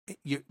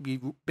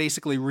you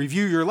basically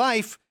review your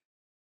life,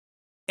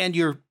 and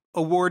you're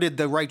awarded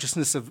the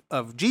righteousness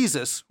of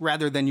Jesus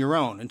rather than your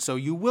own. And so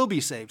you will be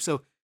saved.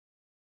 So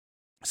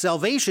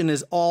salvation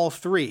is all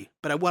three.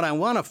 But what I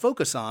want to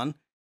focus on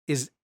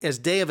is, as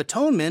Day of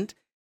Atonement,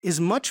 is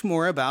much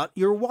more about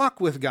your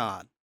walk with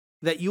God.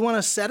 That you want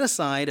to set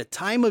aside a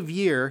time of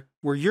year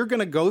where you're going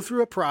to go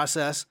through a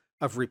process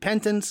of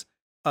repentance,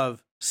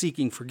 of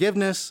seeking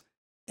forgiveness,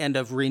 and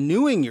of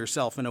renewing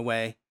yourself in a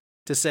way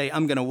to say,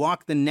 I'm going to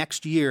walk the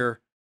next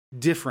year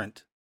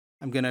different.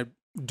 I'm going to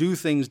do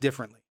things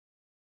differently.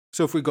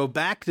 So if we go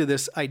back to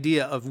this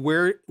idea of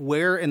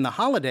where in the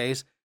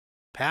holidays,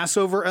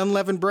 Passover,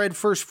 unleavened bread,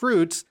 first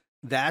fruits,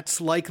 that's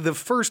like the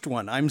first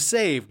one. I'm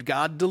saved.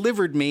 God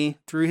delivered me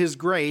through his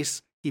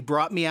grace. He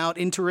brought me out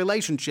into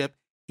relationship.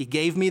 He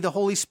gave me the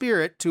Holy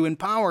Spirit to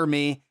empower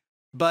me.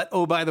 But,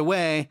 oh, by the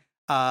way,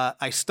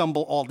 I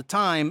stumble all the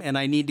time, and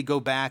I need to go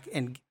back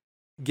and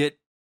get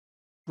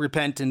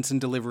repentance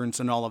and deliverance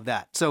and all of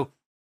that. So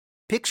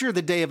picture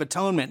the Day of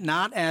Atonement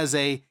not as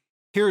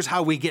here's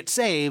how we get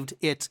saved.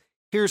 It's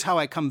here's how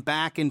I come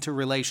back into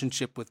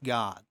relationship with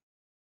God.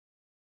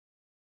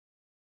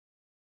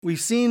 We've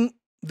seen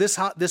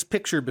this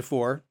picture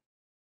before.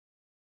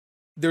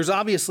 There's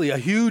obviously a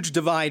huge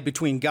divide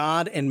between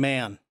God and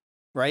man,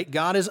 right?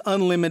 God is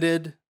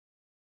unlimited.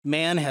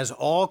 Man has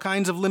all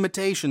kinds of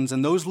limitations,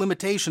 and those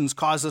limitations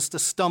cause us to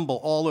stumble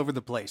all over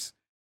the place.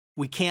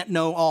 We can't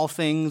know all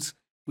things.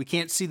 We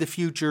can't see the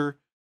future.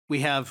 We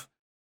have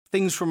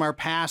things from our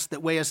past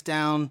that weigh us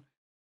down.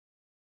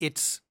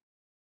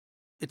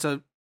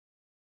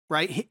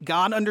 Right?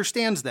 God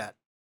understands that.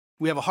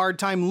 We have a hard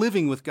time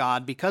living with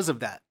God because of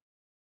that.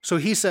 So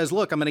he says,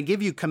 look, I'm going to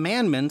give you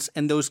commandments,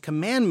 and those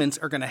commandments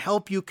are going to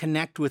help you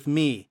connect with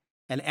me.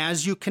 And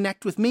as you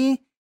connect with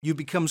me, You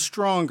become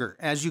stronger.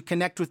 As you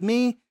connect with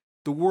me,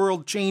 the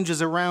world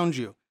changes around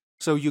you.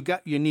 So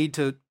you need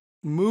to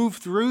move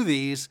through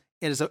these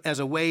as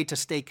a way to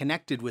stay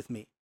connected with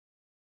me.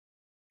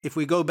 If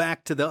we go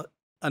back to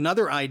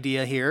another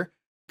idea here,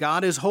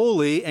 God is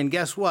holy, and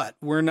guess what?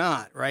 We're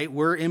not, right?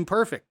 We're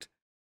imperfect.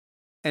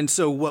 And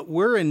so what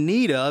we're in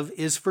need of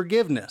is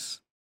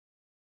forgiveness.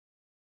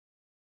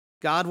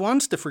 God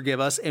wants to forgive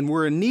us, and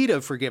we're in need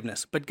of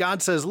forgiveness. But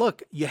God says,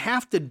 look, you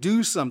have to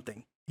do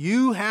something.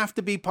 You have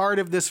to be part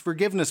of this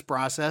forgiveness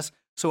process.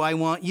 So I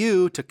want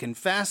you to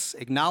confess,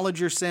 acknowledge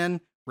your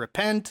sin,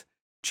 repent,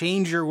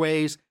 change your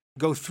ways,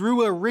 go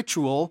through a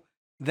ritual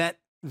that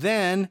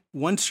then,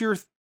 once you're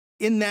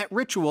in that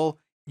ritual,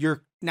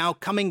 you're now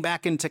coming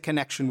back into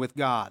connection with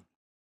God.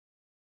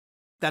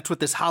 That's what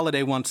this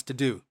holiday wants to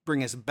do,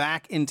 bring us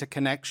back into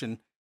connection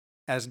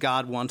as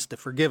God wants to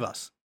forgive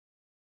us.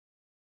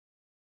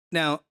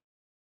 Now,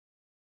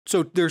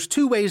 so there's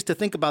two ways to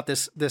think about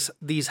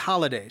these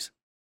holidays,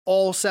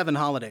 all 7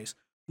 holidays.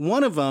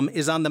 One of them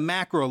is on the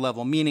macro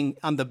level, meaning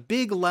on the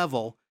big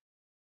level,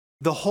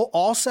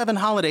 all 7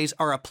 holidays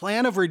are a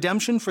plan of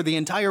redemption for the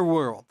entire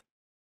world.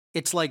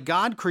 It's like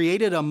God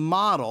created a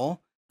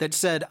model that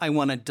said, I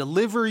want to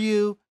deliver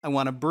you, I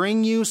want to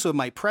bring you so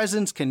my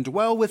presence can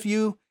dwell with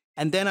you,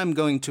 and then I'm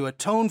going to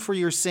atone for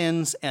your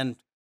sins and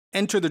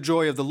enter the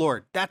joy of the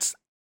Lord.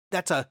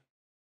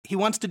 He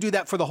wants to do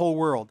that for the whole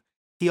world.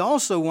 He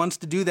also wants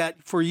to do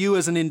that for you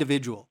as an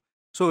individual.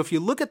 So if you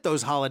look at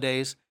those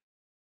holidays,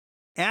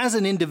 as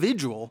an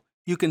individual,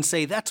 you can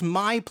say, that's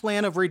my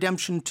plan of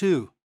redemption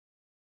too.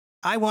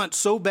 I want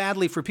so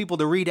badly for people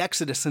to read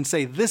Exodus and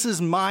say, this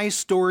is my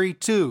story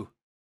too,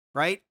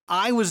 right?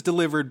 I was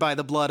delivered by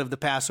the blood of the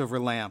Passover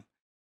lamb.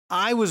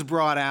 I was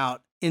brought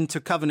out into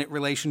covenant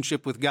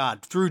relationship with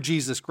God through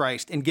Jesus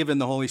Christ and given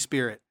the Holy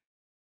Spirit.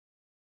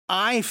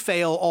 I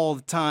fail all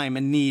the time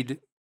and need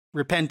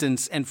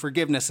repentance and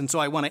forgiveness. And so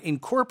I want to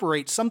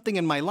incorporate something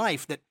in my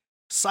life that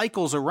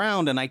cycles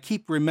around, and I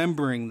keep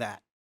remembering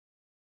that.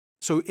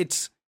 So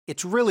it's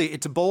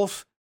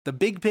both the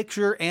big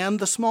picture and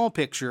the small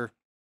picture.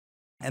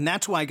 And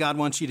that's why God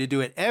wants you to do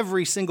it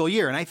every single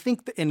year. And I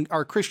think that in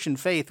our Christian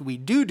faith, we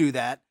do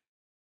that.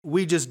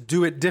 We just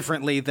do it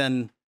differently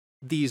than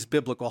these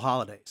biblical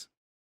holidays.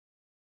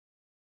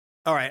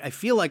 All right, I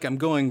feel like I'm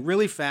going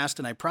really fast,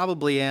 and I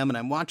probably am, and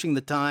I'm watching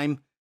the time,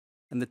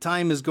 and the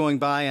time is going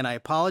by, and I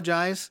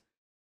apologize.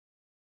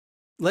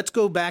 Let's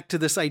go back to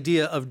this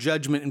idea of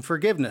judgment and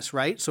forgiveness,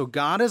 right? So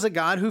God is a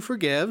God who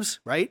forgives,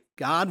 right?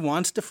 God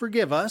wants to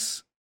forgive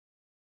us.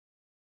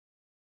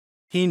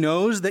 He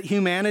knows that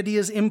humanity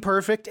is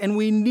imperfect and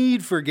we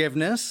need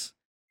forgiveness.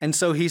 And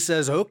so he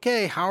says,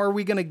 okay, how are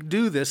we going to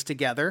do this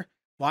together?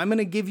 Well, I'm going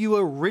to give you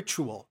a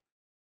ritual.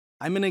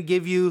 I'm going to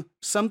give you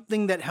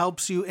something that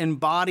helps you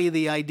embody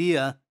the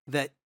idea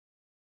that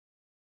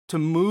to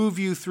move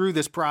you through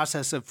this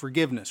process of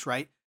forgiveness,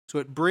 right? So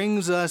it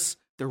brings us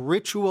the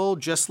ritual,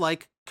 just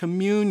like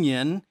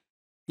communion.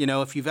 You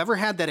know, if you've ever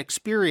had that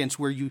experience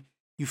where you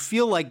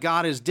feel like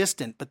God is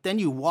distant, but then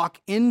you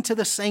walk into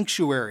the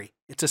sanctuary.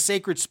 It's a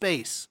sacred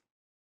space.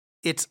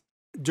 It's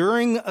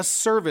during a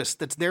service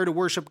that's there to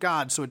worship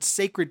God, so it's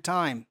sacred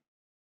time.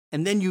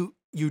 And then you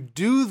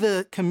do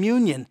the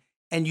communion,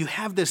 and you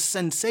have this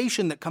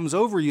sensation that comes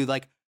over you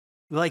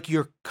like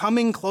you're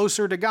coming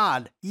closer to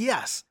God.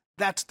 Yes,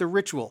 that's the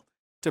ritual,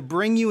 to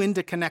bring you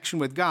into connection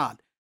with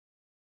God,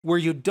 where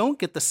you don't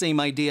get the same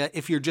idea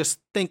if you're just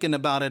thinking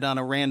about it on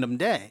a random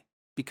day,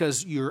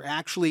 because you're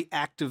actually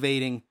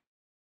activating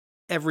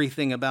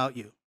everything about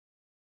you.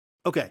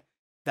 Okay,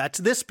 that's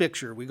this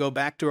picture. We go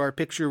back to our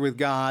picture with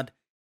God,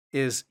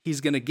 is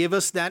he's going to give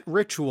us that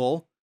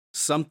ritual,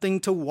 something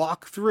to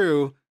walk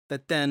through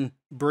that then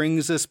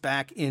brings us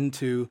back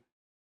into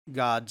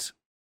God's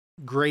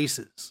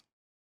graces.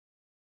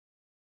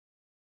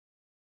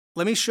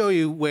 Let me show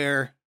you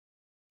where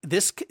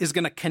this is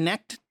going to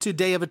connect to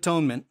Day of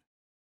Atonement,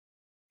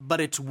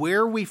 but it's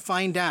where we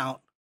find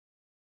out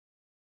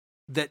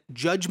that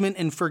judgment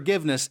and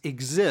forgiveness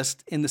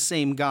exist in the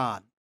same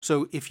God.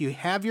 So if you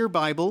have your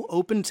Bible,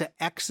 open to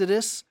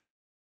Exodus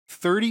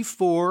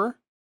 34.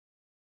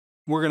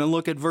 We're going to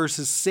look at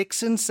verses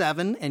 6 and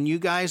 7, and you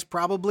guys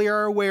probably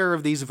are aware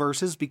of these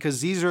verses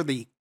because these are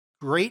the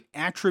great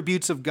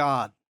attributes of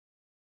God.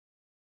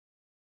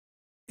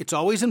 It's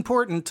always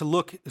important to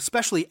look,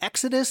 especially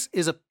Exodus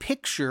is a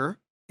picture.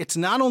 It's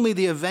not only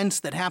the events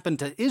that happened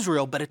to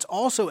Israel, but it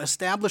also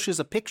establishes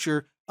a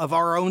picture of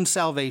our own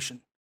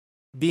salvation,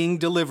 being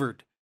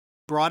delivered,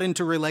 brought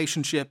into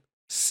relationship,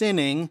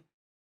 sinning,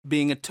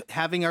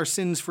 having our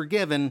sins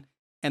forgiven,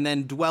 and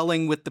then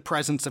dwelling with the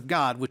presence of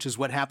God, which is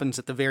what happens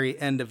at the very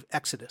end of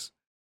Exodus.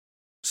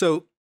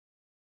 So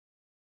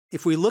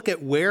if we look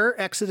at where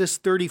Exodus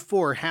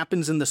 34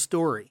 happens in the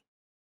story,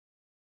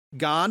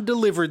 God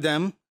delivered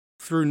them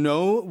through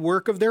no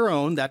work of their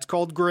own. That's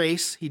called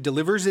grace. He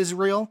delivers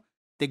Israel.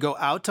 They go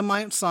out to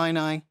Mount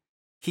Sinai.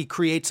 He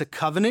creates a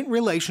covenant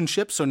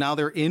relationship, so now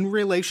they're in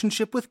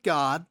relationship with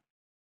God.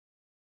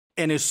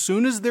 And as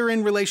soon as they're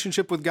in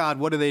relationship with God,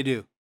 what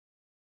do?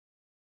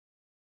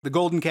 The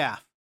golden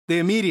calf.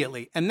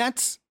 immediately. And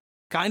that's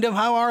kind of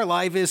how our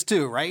life is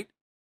too, right?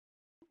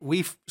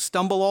 We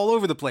stumble all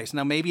over the place.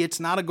 Now, maybe it's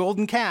not a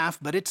golden calf,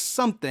 but it's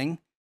something.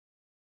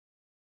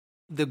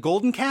 The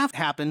golden calf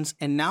happens,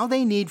 and now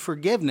they need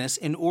forgiveness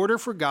in order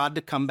for God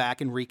to come back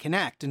and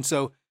reconnect. And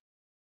so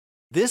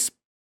this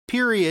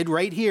period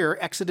right here,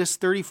 Exodus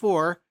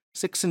 34,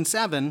 6 and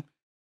 7,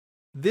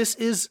 this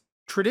is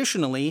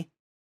traditionally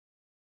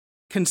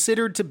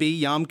considered to be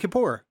Yom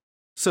Kippur.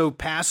 So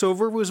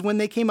Passover was when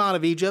they came out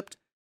of Egypt.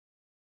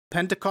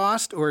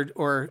 Pentecost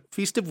or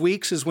Feast of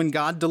Weeks is when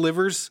God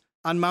delivers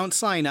on Mount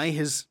Sinai,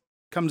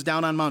 comes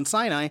down on Mount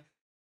Sinai,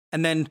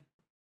 and then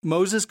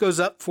Moses goes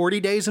up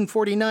 40 days and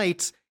 40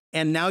 nights,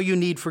 and now you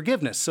need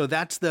forgiveness. So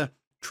that's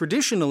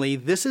traditionally,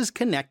 this is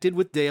connected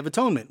with Day of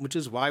Atonement, which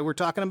is why we're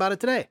talking about it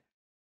today.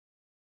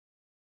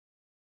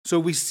 So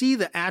we see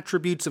the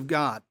attributes of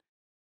God.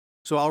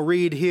 So I'll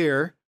read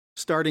here,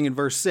 starting in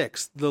verse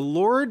 6. The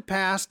Lord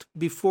passed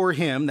before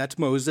him, that's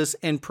Moses,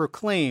 and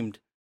proclaimed,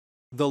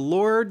 the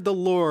Lord, the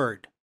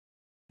Lord.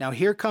 Now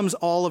here comes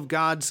all of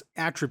God's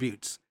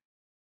attributes.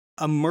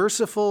 A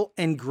merciful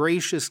and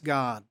gracious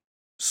God,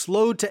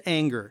 slow to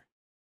anger,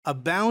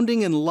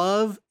 abounding in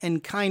love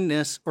and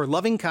kindness, or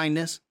loving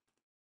kindness,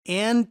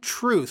 and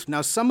truth.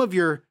 Now, some of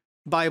your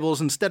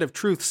Bibles, instead of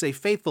truth, say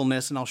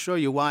faithfulness, and I'll show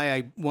you why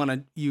I want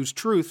to use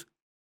truth.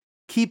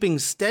 Keeping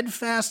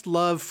steadfast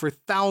love for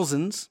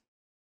thousands,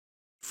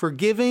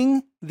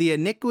 forgiving the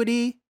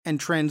iniquity and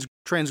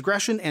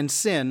transgression and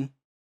sin.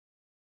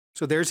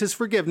 So there's his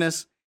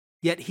forgiveness,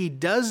 yet he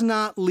does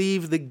not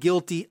leave the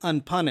guilty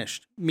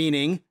unpunished,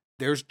 meaning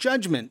there's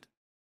judgment.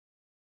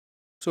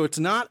 So it's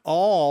not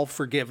all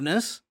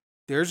forgiveness.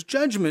 There's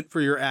judgment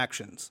for your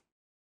actions.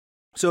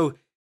 So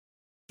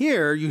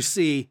here you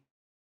see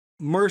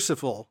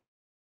merciful,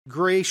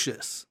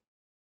 gracious,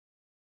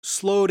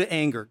 slow to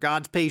anger,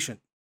 God's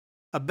patient,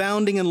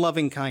 abounding in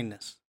loving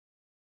kindness.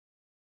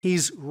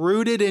 He's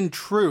rooted in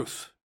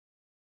truth.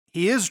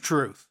 He is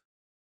truth.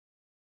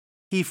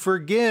 He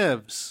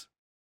forgives.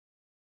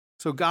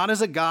 So God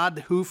is a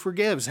God who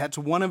forgives. That's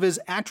one of his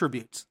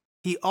attributes.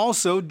 He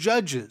also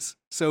judges.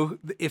 So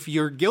if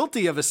you're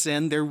guilty of a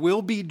sin, there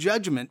will be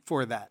judgment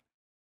for that.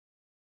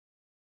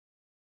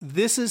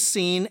 This is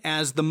seen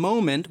as the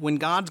moment when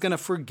God's going to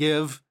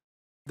forgive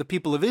the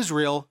people of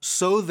Israel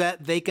so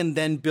that they can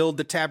then build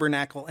the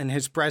tabernacle and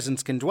his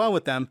presence can dwell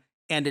with them.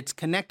 And it's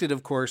connected,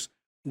 of course,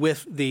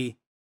 with the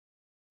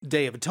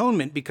Day of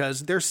Atonement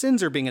because their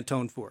sins are being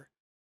atoned for.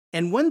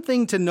 And one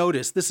thing to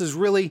notice, this is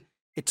really,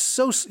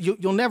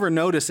 you'll never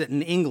notice it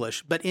in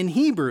English, but in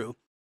Hebrew,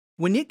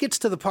 when it gets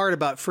to the part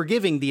about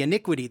forgiving the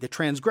iniquity, the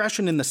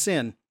transgression, and the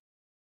sin,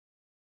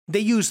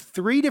 they use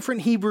 3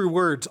 different Hebrew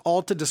words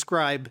all to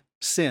describe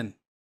sin.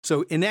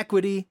 So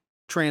inequity,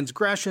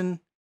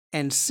 transgression,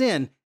 and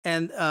sin.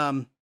 And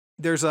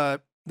there's a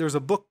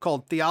book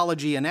called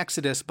Theology in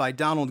Exodus by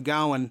Donald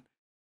Gowan,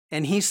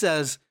 and he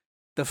says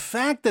the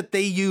fact that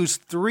they use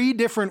 3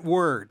 different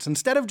words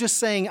instead of just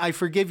saying I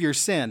forgive your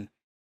sin,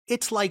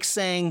 it's like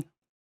saying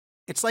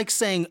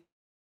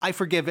I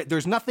forgive it.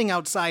 There's nothing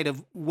outside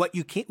of what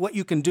you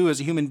can do as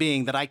a human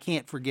being that I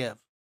can't forgive.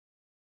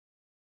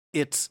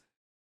 It's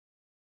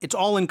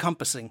all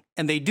encompassing,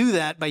 and they do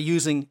that by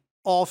using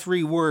all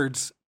 3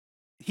 words,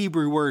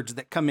 Hebrew words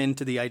that come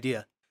into the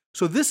idea.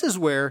 So this is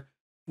where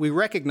we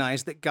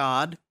recognize that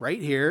God,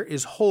 right here,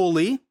 is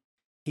holy.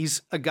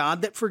 He's a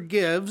God that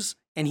forgives,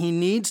 and he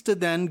needs to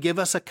then give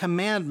us a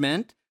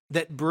commandment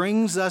that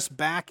brings us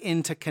back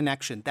into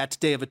connection. That's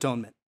Day of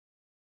Atonement.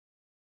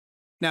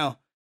 Now,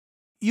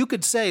 you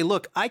could say,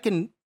 look, I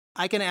can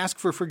ask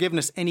for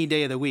forgiveness any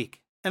day of the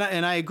week.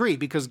 And I agree,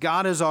 because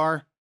God is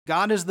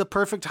the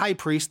perfect high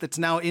priest that's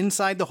now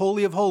inside the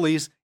Holy of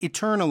Holies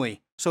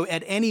eternally. So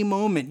at any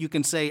moment you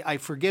can say,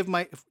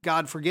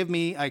 God, forgive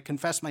me, I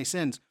confess my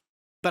sins.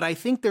 But I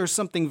think there's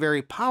something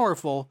very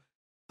powerful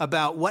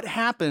about what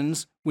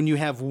happens when you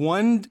have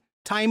one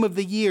time of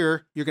the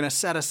year, you're going to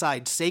set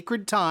aside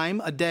sacred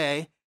time, a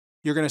day.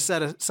 You're going to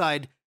set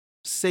aside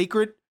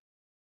sacred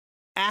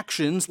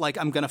actions, like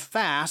I'm going to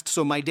fast,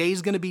 so my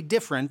day's going to be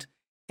different.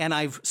 And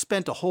I've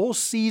spent a whole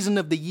season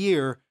of the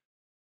year.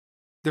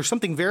 There's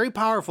something very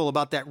powerful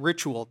about that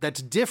ritual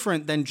that's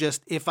different than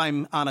just if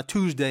I'm on a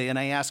Tuesday and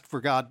I ask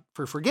for God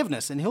for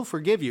forgiveness, and he'll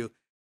forgive you.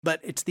 But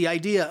it's the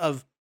idea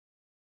of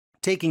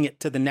taking it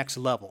to the next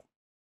level.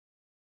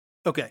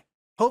 Okay,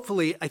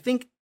 hopefully, I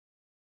think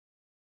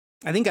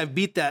I've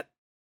beat that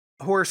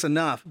horse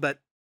enough, but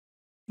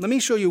let me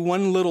show you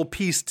one little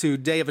piece to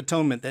Day of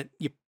Atonement that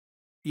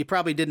you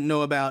probably didn't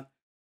know about,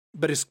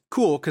 but it's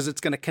cool because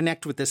it's going to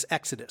connect with this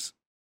Exodus.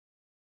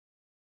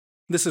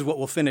 This is what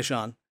we'll finish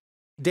on.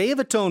 Day of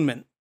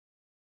Atonement.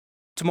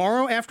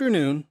 Tomorrow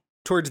afternoon,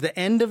 towards the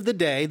end of the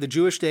day, the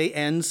Jewish day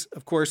ends,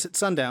 of course, at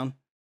sundown.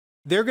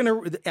 They're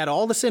going to, at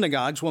all the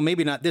synagogues, well,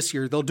 maybe not this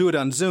year, they'll do it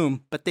on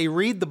Zoom, but they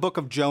read the book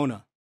of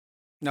Jonah.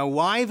 Now,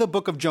 why the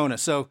book of Jonah?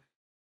 So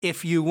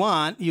if you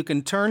want, you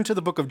can turn to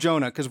the book of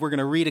Jonah because we're going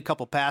to read a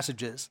couple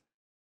passages.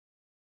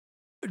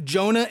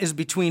 Jonah is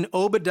between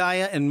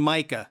Obadiah and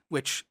Micah,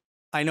 which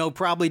I know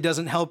probably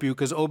doesn't help you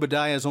because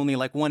Obadiah is only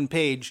like one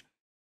page.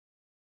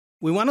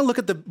 We want to look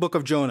at the book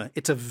of Jonah.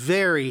 It's a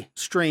very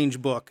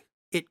strange book.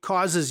 It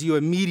causes you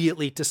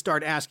immediately to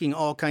start asking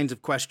all kinds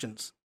of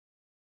questions.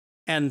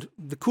 And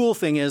the cool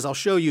thing is, I'll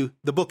show you,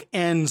 the book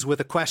ends with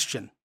a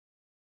question.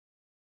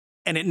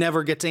 And it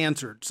never gets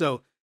answered.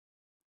 So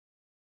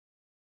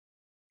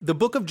the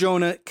book of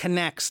Jonah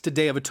connects to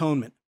Day of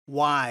Atonement.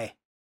 Why?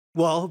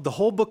 Well, the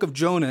whole book of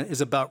Jonah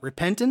is about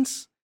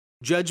repentance,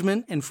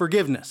 judgment, and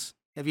forgiveness.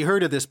 Have you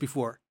heard of this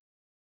before?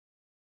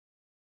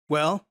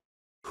 Well,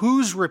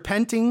 who's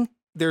repenting?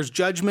 There's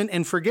judgment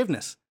and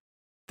forgiveness.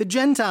 The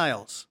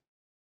Gentiles.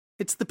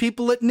 It's the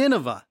people at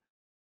Nineveh.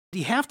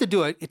 You have to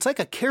do it. It's like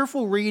a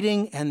careful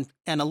reading and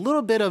a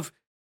little bit of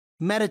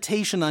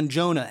meditation on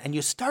Jonah, and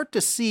you start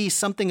to see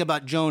something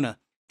about Jonah.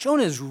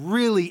 Jonah is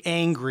really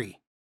angry.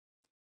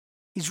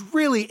 He's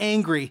really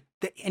angry,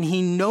 and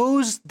he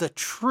knows the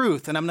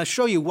truth. And I'm going to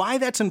show you why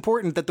that's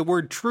important, that the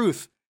word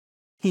truth.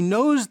 He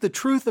knows the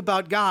truth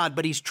about God,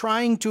 but he's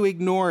trying to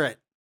ignore it.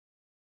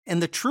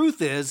 And the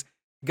truth is,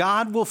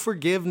 God will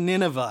forgive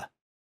Nineveh.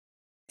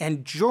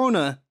 And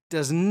Jonah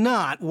does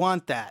not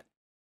want that.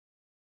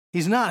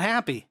 He's not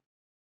happy.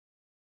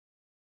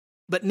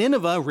 But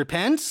Nineveh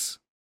repents,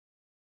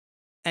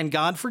 and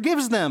God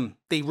forgives them.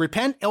 They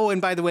repent. Oh,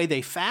 and by the way,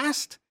 they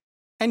fast,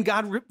 and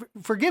God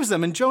forgives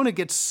them. And Jonah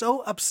gets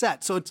so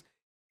upset. So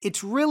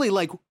it's really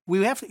like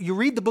you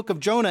read the book of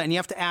Jonah, and you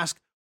have to ask,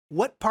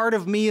 what part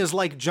of me is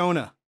like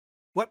Jonah?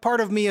 What part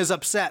of me is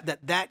upset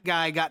that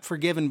guy got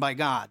forgiven by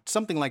God?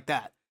 Something like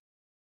that.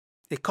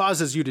 It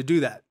causes you to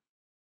do that.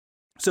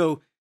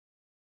 So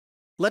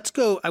let's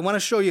go. I want to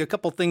show you a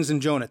couple things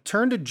in Jonah.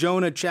 Turn to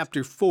Jonah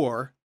chapter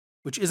 4,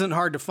 which isn't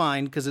hard to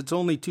find because it's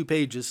only 2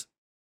 pages.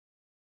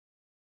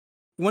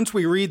 Once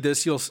we read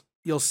this,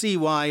 you'll see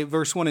why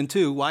verse 1 and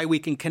 2, why we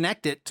can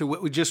connect it to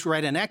what we just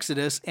read in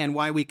Exodus and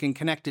why we can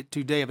connect it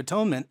to Day of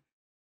Atonement.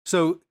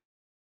 So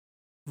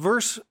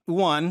verse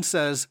 1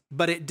 says,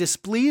 "But it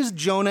displeased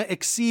Jonah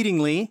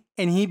exceedingly,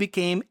 and he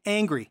became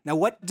angry." Now,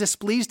 what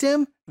displeased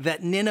him?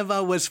 That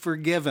Nineveh was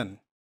forgiven.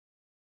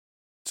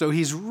 So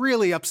he's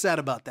really upset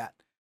about that.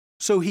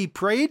 So he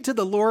prayed to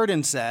the Lord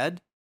and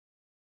said,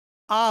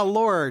 "Ah,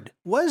 Lord,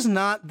 was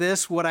not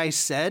this what I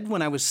said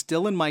when I was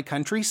still in my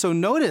country?" So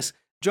notice,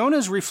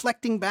 Jonah's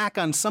reflecting back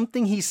on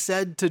something he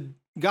said to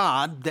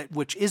God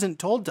which isn't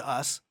told to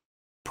us.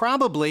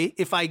 Probably,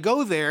 if I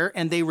go there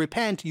and they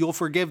repent, you'll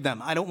forgive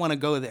them. I don't want to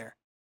go there.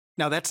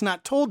 Now, that's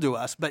not told to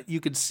us, but you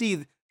could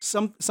see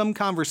some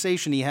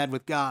conversation he had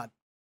with God.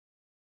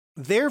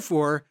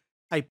 Therefore,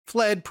 I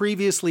fled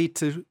previously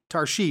to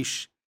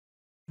Tarshish.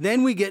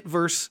 Then we get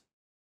verse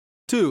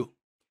 2.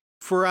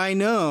 "For I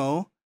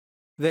know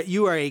that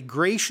you are a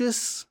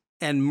gracious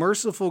and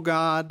merciful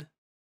God,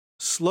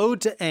 slow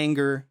to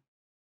anger,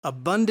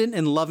 abundant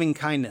in loving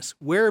kindness."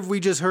 Where have we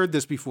just heard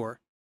this before?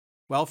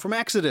 Well, from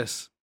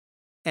Exodus.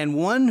 "And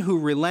one who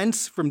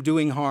relents from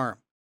doing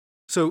harm."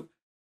 So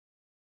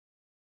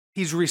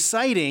he's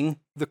reciting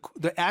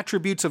the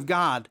attributes of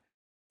God.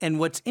 And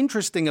what's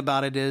interesting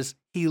about it is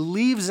he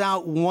leaves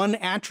out one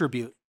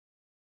attribute.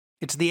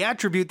 It's the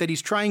attribute that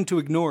he's trying to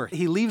ignore.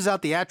 He leaves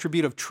out the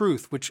attribute of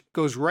truth, which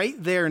goes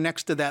right there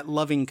next to that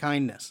loving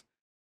kindness.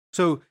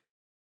 So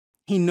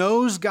he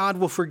knows God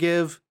will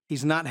forgive.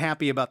 He's not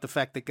happy about the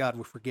fact that God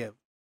will forgive.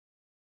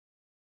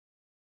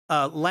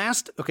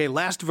 Last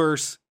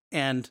verse,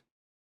 and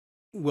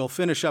we'll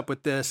finish up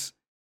with this.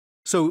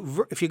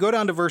 So if you go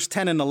down to verse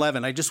 10 and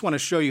 11, I just want to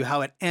show you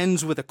how it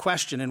ends with a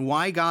question and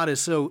why God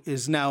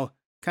is now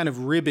kind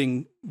of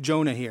ribbing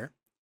Jonah here.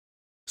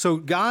 So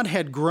God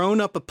had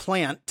grown up a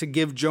plant to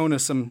give Jonah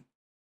some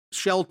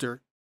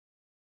shelter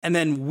and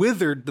then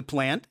withered the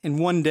plant in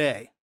one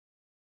day.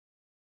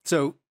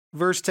 So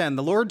verse 10,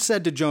 "The Lord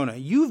said to Jonah,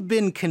 'You've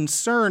been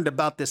concerned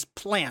about this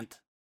plant.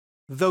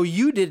 Though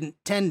you didn't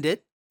tend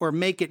it or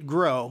make it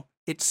grow,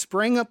 it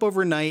sprang up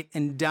overnight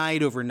and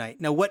died overnight.'"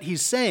 Now what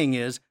he's saying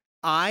is,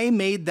 I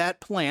made that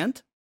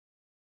plant,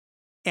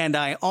 and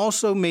I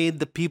also made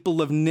the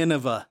people of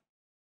Nineveh.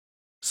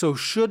 So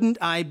shouldn't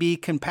I be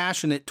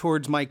compassionate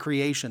towards my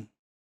creation?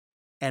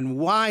 And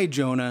why,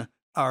 Jonah,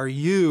 are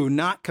you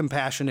not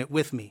compassionate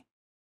with me?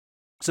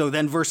 So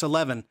then verse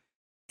 11,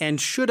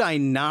 "And should I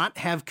not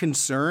have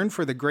concern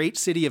for the great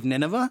city of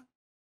Nineveh,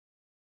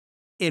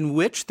 in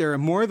which there are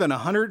more than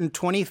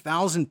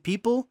 120,000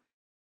 people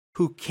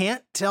who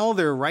can't tell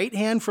their right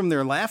hand from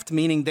their left,"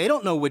 meaning they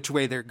don't know which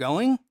way they're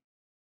going?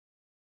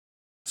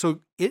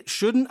 So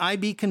shouldn't I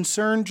be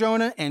concerned,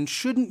 Jonah? And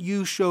shouldn't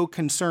you show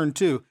concern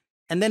too?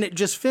 And then it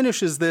just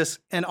finishes this,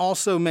 "and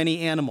also many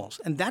animals."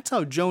 And that's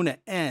how Jonah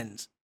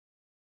ends.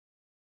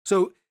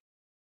 So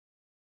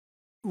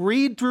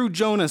read through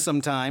Jonah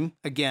sometime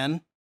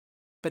again,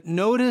 but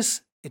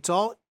notice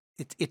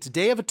it's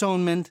Day of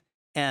Atonement,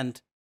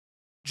 and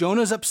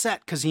Jonah's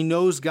upset because he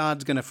knows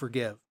God's going to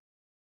forgive.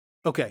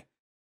 Okay,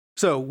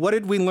 so what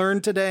did we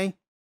learn today?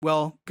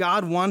 Well,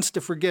 God wants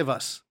to forgive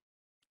us.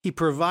 He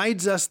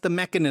provides us the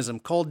mechanism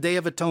called Day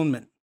of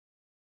Atonement,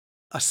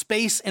 a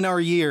space in our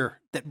year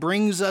that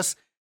brings us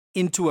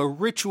into a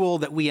ritual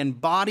that we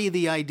embody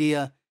the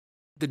idea,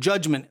 the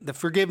judgment, the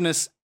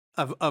forgiveness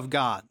of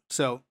God.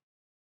 So,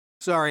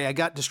 sorry, I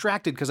got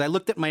distracted because I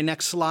looked at my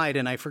next slide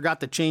and I forgot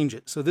to change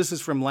it. So this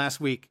is from last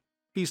week,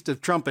 Feast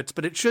of Trumpets,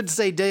 but it should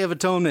say Day of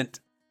Atonement.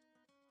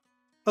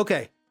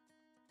 Okay,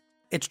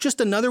 it's just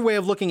another way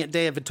of looking at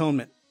Day of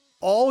Atonement.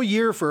 All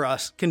year for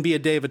us can be a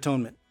Day of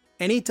Atonement.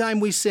 Anytime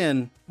we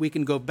sin, we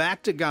can go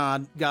back to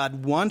God.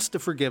 God wants to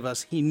forgive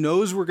us. He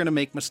knows we're going to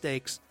make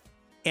mistakes.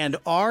 And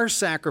our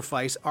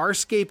sacrifice, our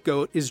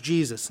scapegoat is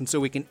Jesus. And so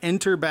we can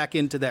enter back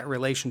into that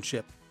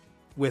relationship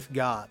with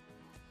God.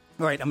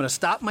 All right, I'm going to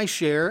stop my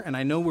share, and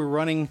I know we're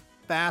running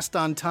fast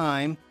on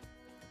time.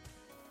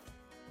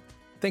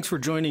 Thanks for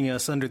joining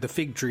us under the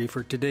fig tree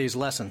for today's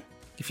lesson.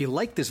 If you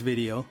like this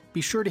video,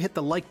 be sure to hit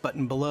the like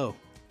button below.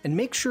 And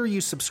make sure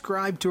you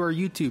subscribe to our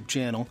YouTube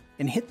channel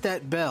and hit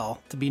that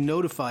bell to be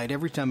notified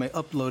every time I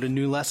upload a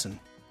new lesson.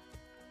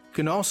 You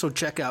can also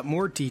check out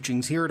more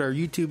teachings here at our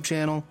YouTube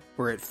channel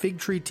or at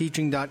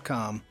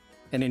figtreeteaching.com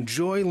and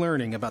enjoy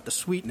learning about the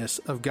sweetness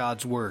of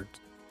God's Word.